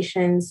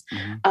organizations,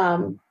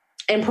 mm-hmm,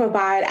 and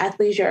provide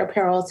athleisure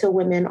apparel to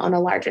women on a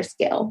larger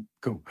scale.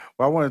 Cool.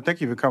 Well, I want to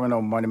thank you for coming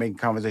on Money Making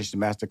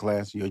Conversation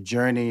Masterclass. Your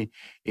journey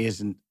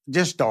isn't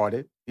just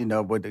started,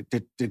 but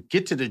to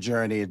get to the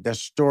journey, that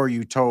story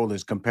you told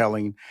is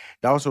compelling.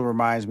 It also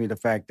reminds me of the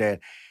fact that,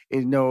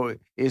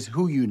 it's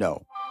who you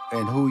know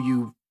and who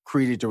you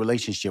created the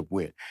relationship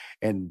with.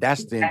 And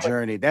that's the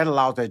journey. That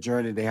allows that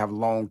journey to have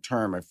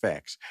long-term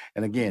effects.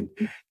 And again,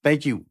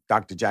 thank you,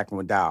 Dr.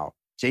 Jacqueline Dow.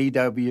 J.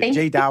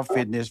 Dow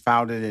Fitness,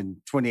 founded in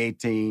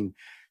 2018,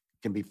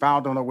 can be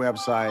found on her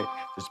website.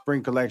 The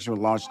spring collection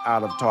was launched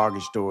out of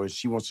Target stores.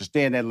 She wants to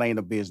stay in that lane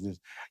of business.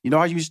 Know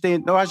how she stays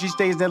in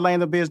that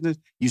lane of business?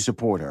 You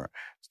support her.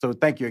 So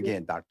thank you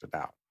again, Dr.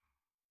 Dow.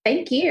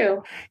 Thank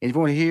you. And if you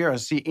want to hear or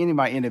see any of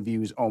my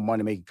interviews on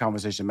Money Making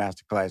Conversation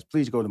Masterclass,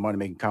 please go to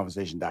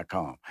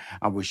moneymakingconversation.com.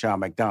 I'm Rushion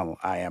McDonald.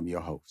 I am your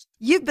host.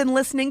 You've been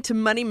listening to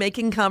Money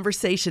Making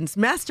Conversations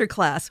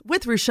Masterclass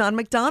with Rushion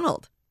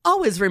McDonald.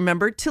 Always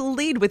remember to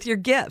lead with your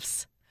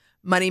gifts.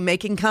 Money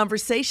Making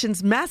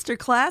Conversations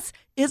Masterclass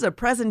is a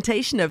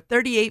presentation of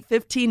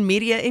 3815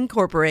 Media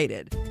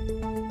Incorporated.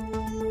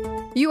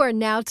 You are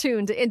now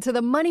tuned into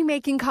the Money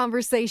Making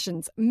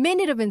Conversations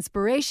Minute of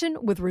Inspiration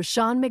with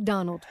Rushion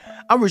McDonald.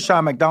 I'm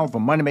Rushion McDonald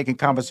from Money Making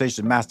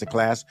Conversations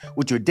Masterclass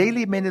with your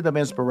daily Minute of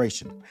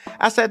Inspiration.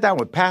 I sat down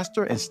with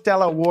pastor and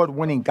Stellar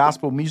Award-winning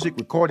gospel music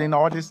recording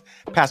artist,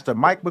 Pastor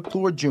Mike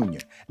McClure Jr.,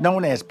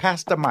 known as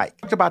Pastor Mike.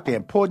 Talked about the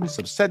importance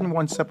of setting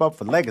one step up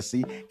for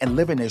legacy and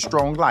living a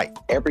strong life.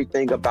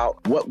 Everything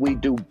about what we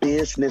do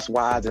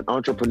business-wise and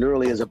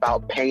entrepreneurially is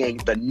about paying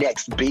the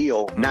next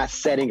bill, not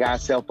setting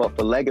ourselves up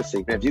for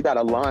legacy. And if you got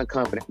a lawn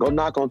company, go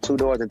knock on 2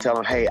 doors and tell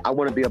them, hey, I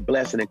want to be a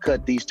blessing and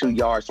cut these 2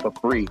 yards for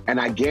free. And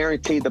I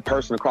guarantee the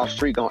person across the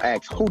street gonna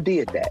ask, who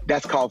did that?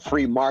 That's called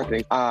free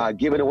marketing.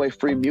 Giving away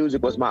free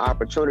music was my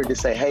opportunity to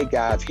say, hey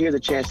guys, here's a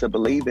chance to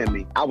believe in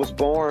me. I was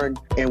born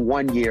in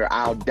 1 year,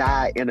 I'll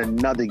die in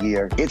another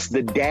year. It's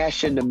the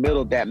dash in the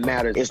middle that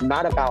matters. It's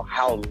not about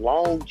how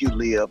long you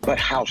live, but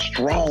how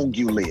strong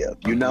you live,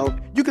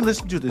 You can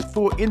listen to this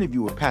full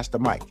interview with Pastor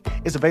Mike.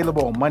 It's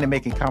available on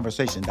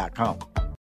moneymakingconversation.com.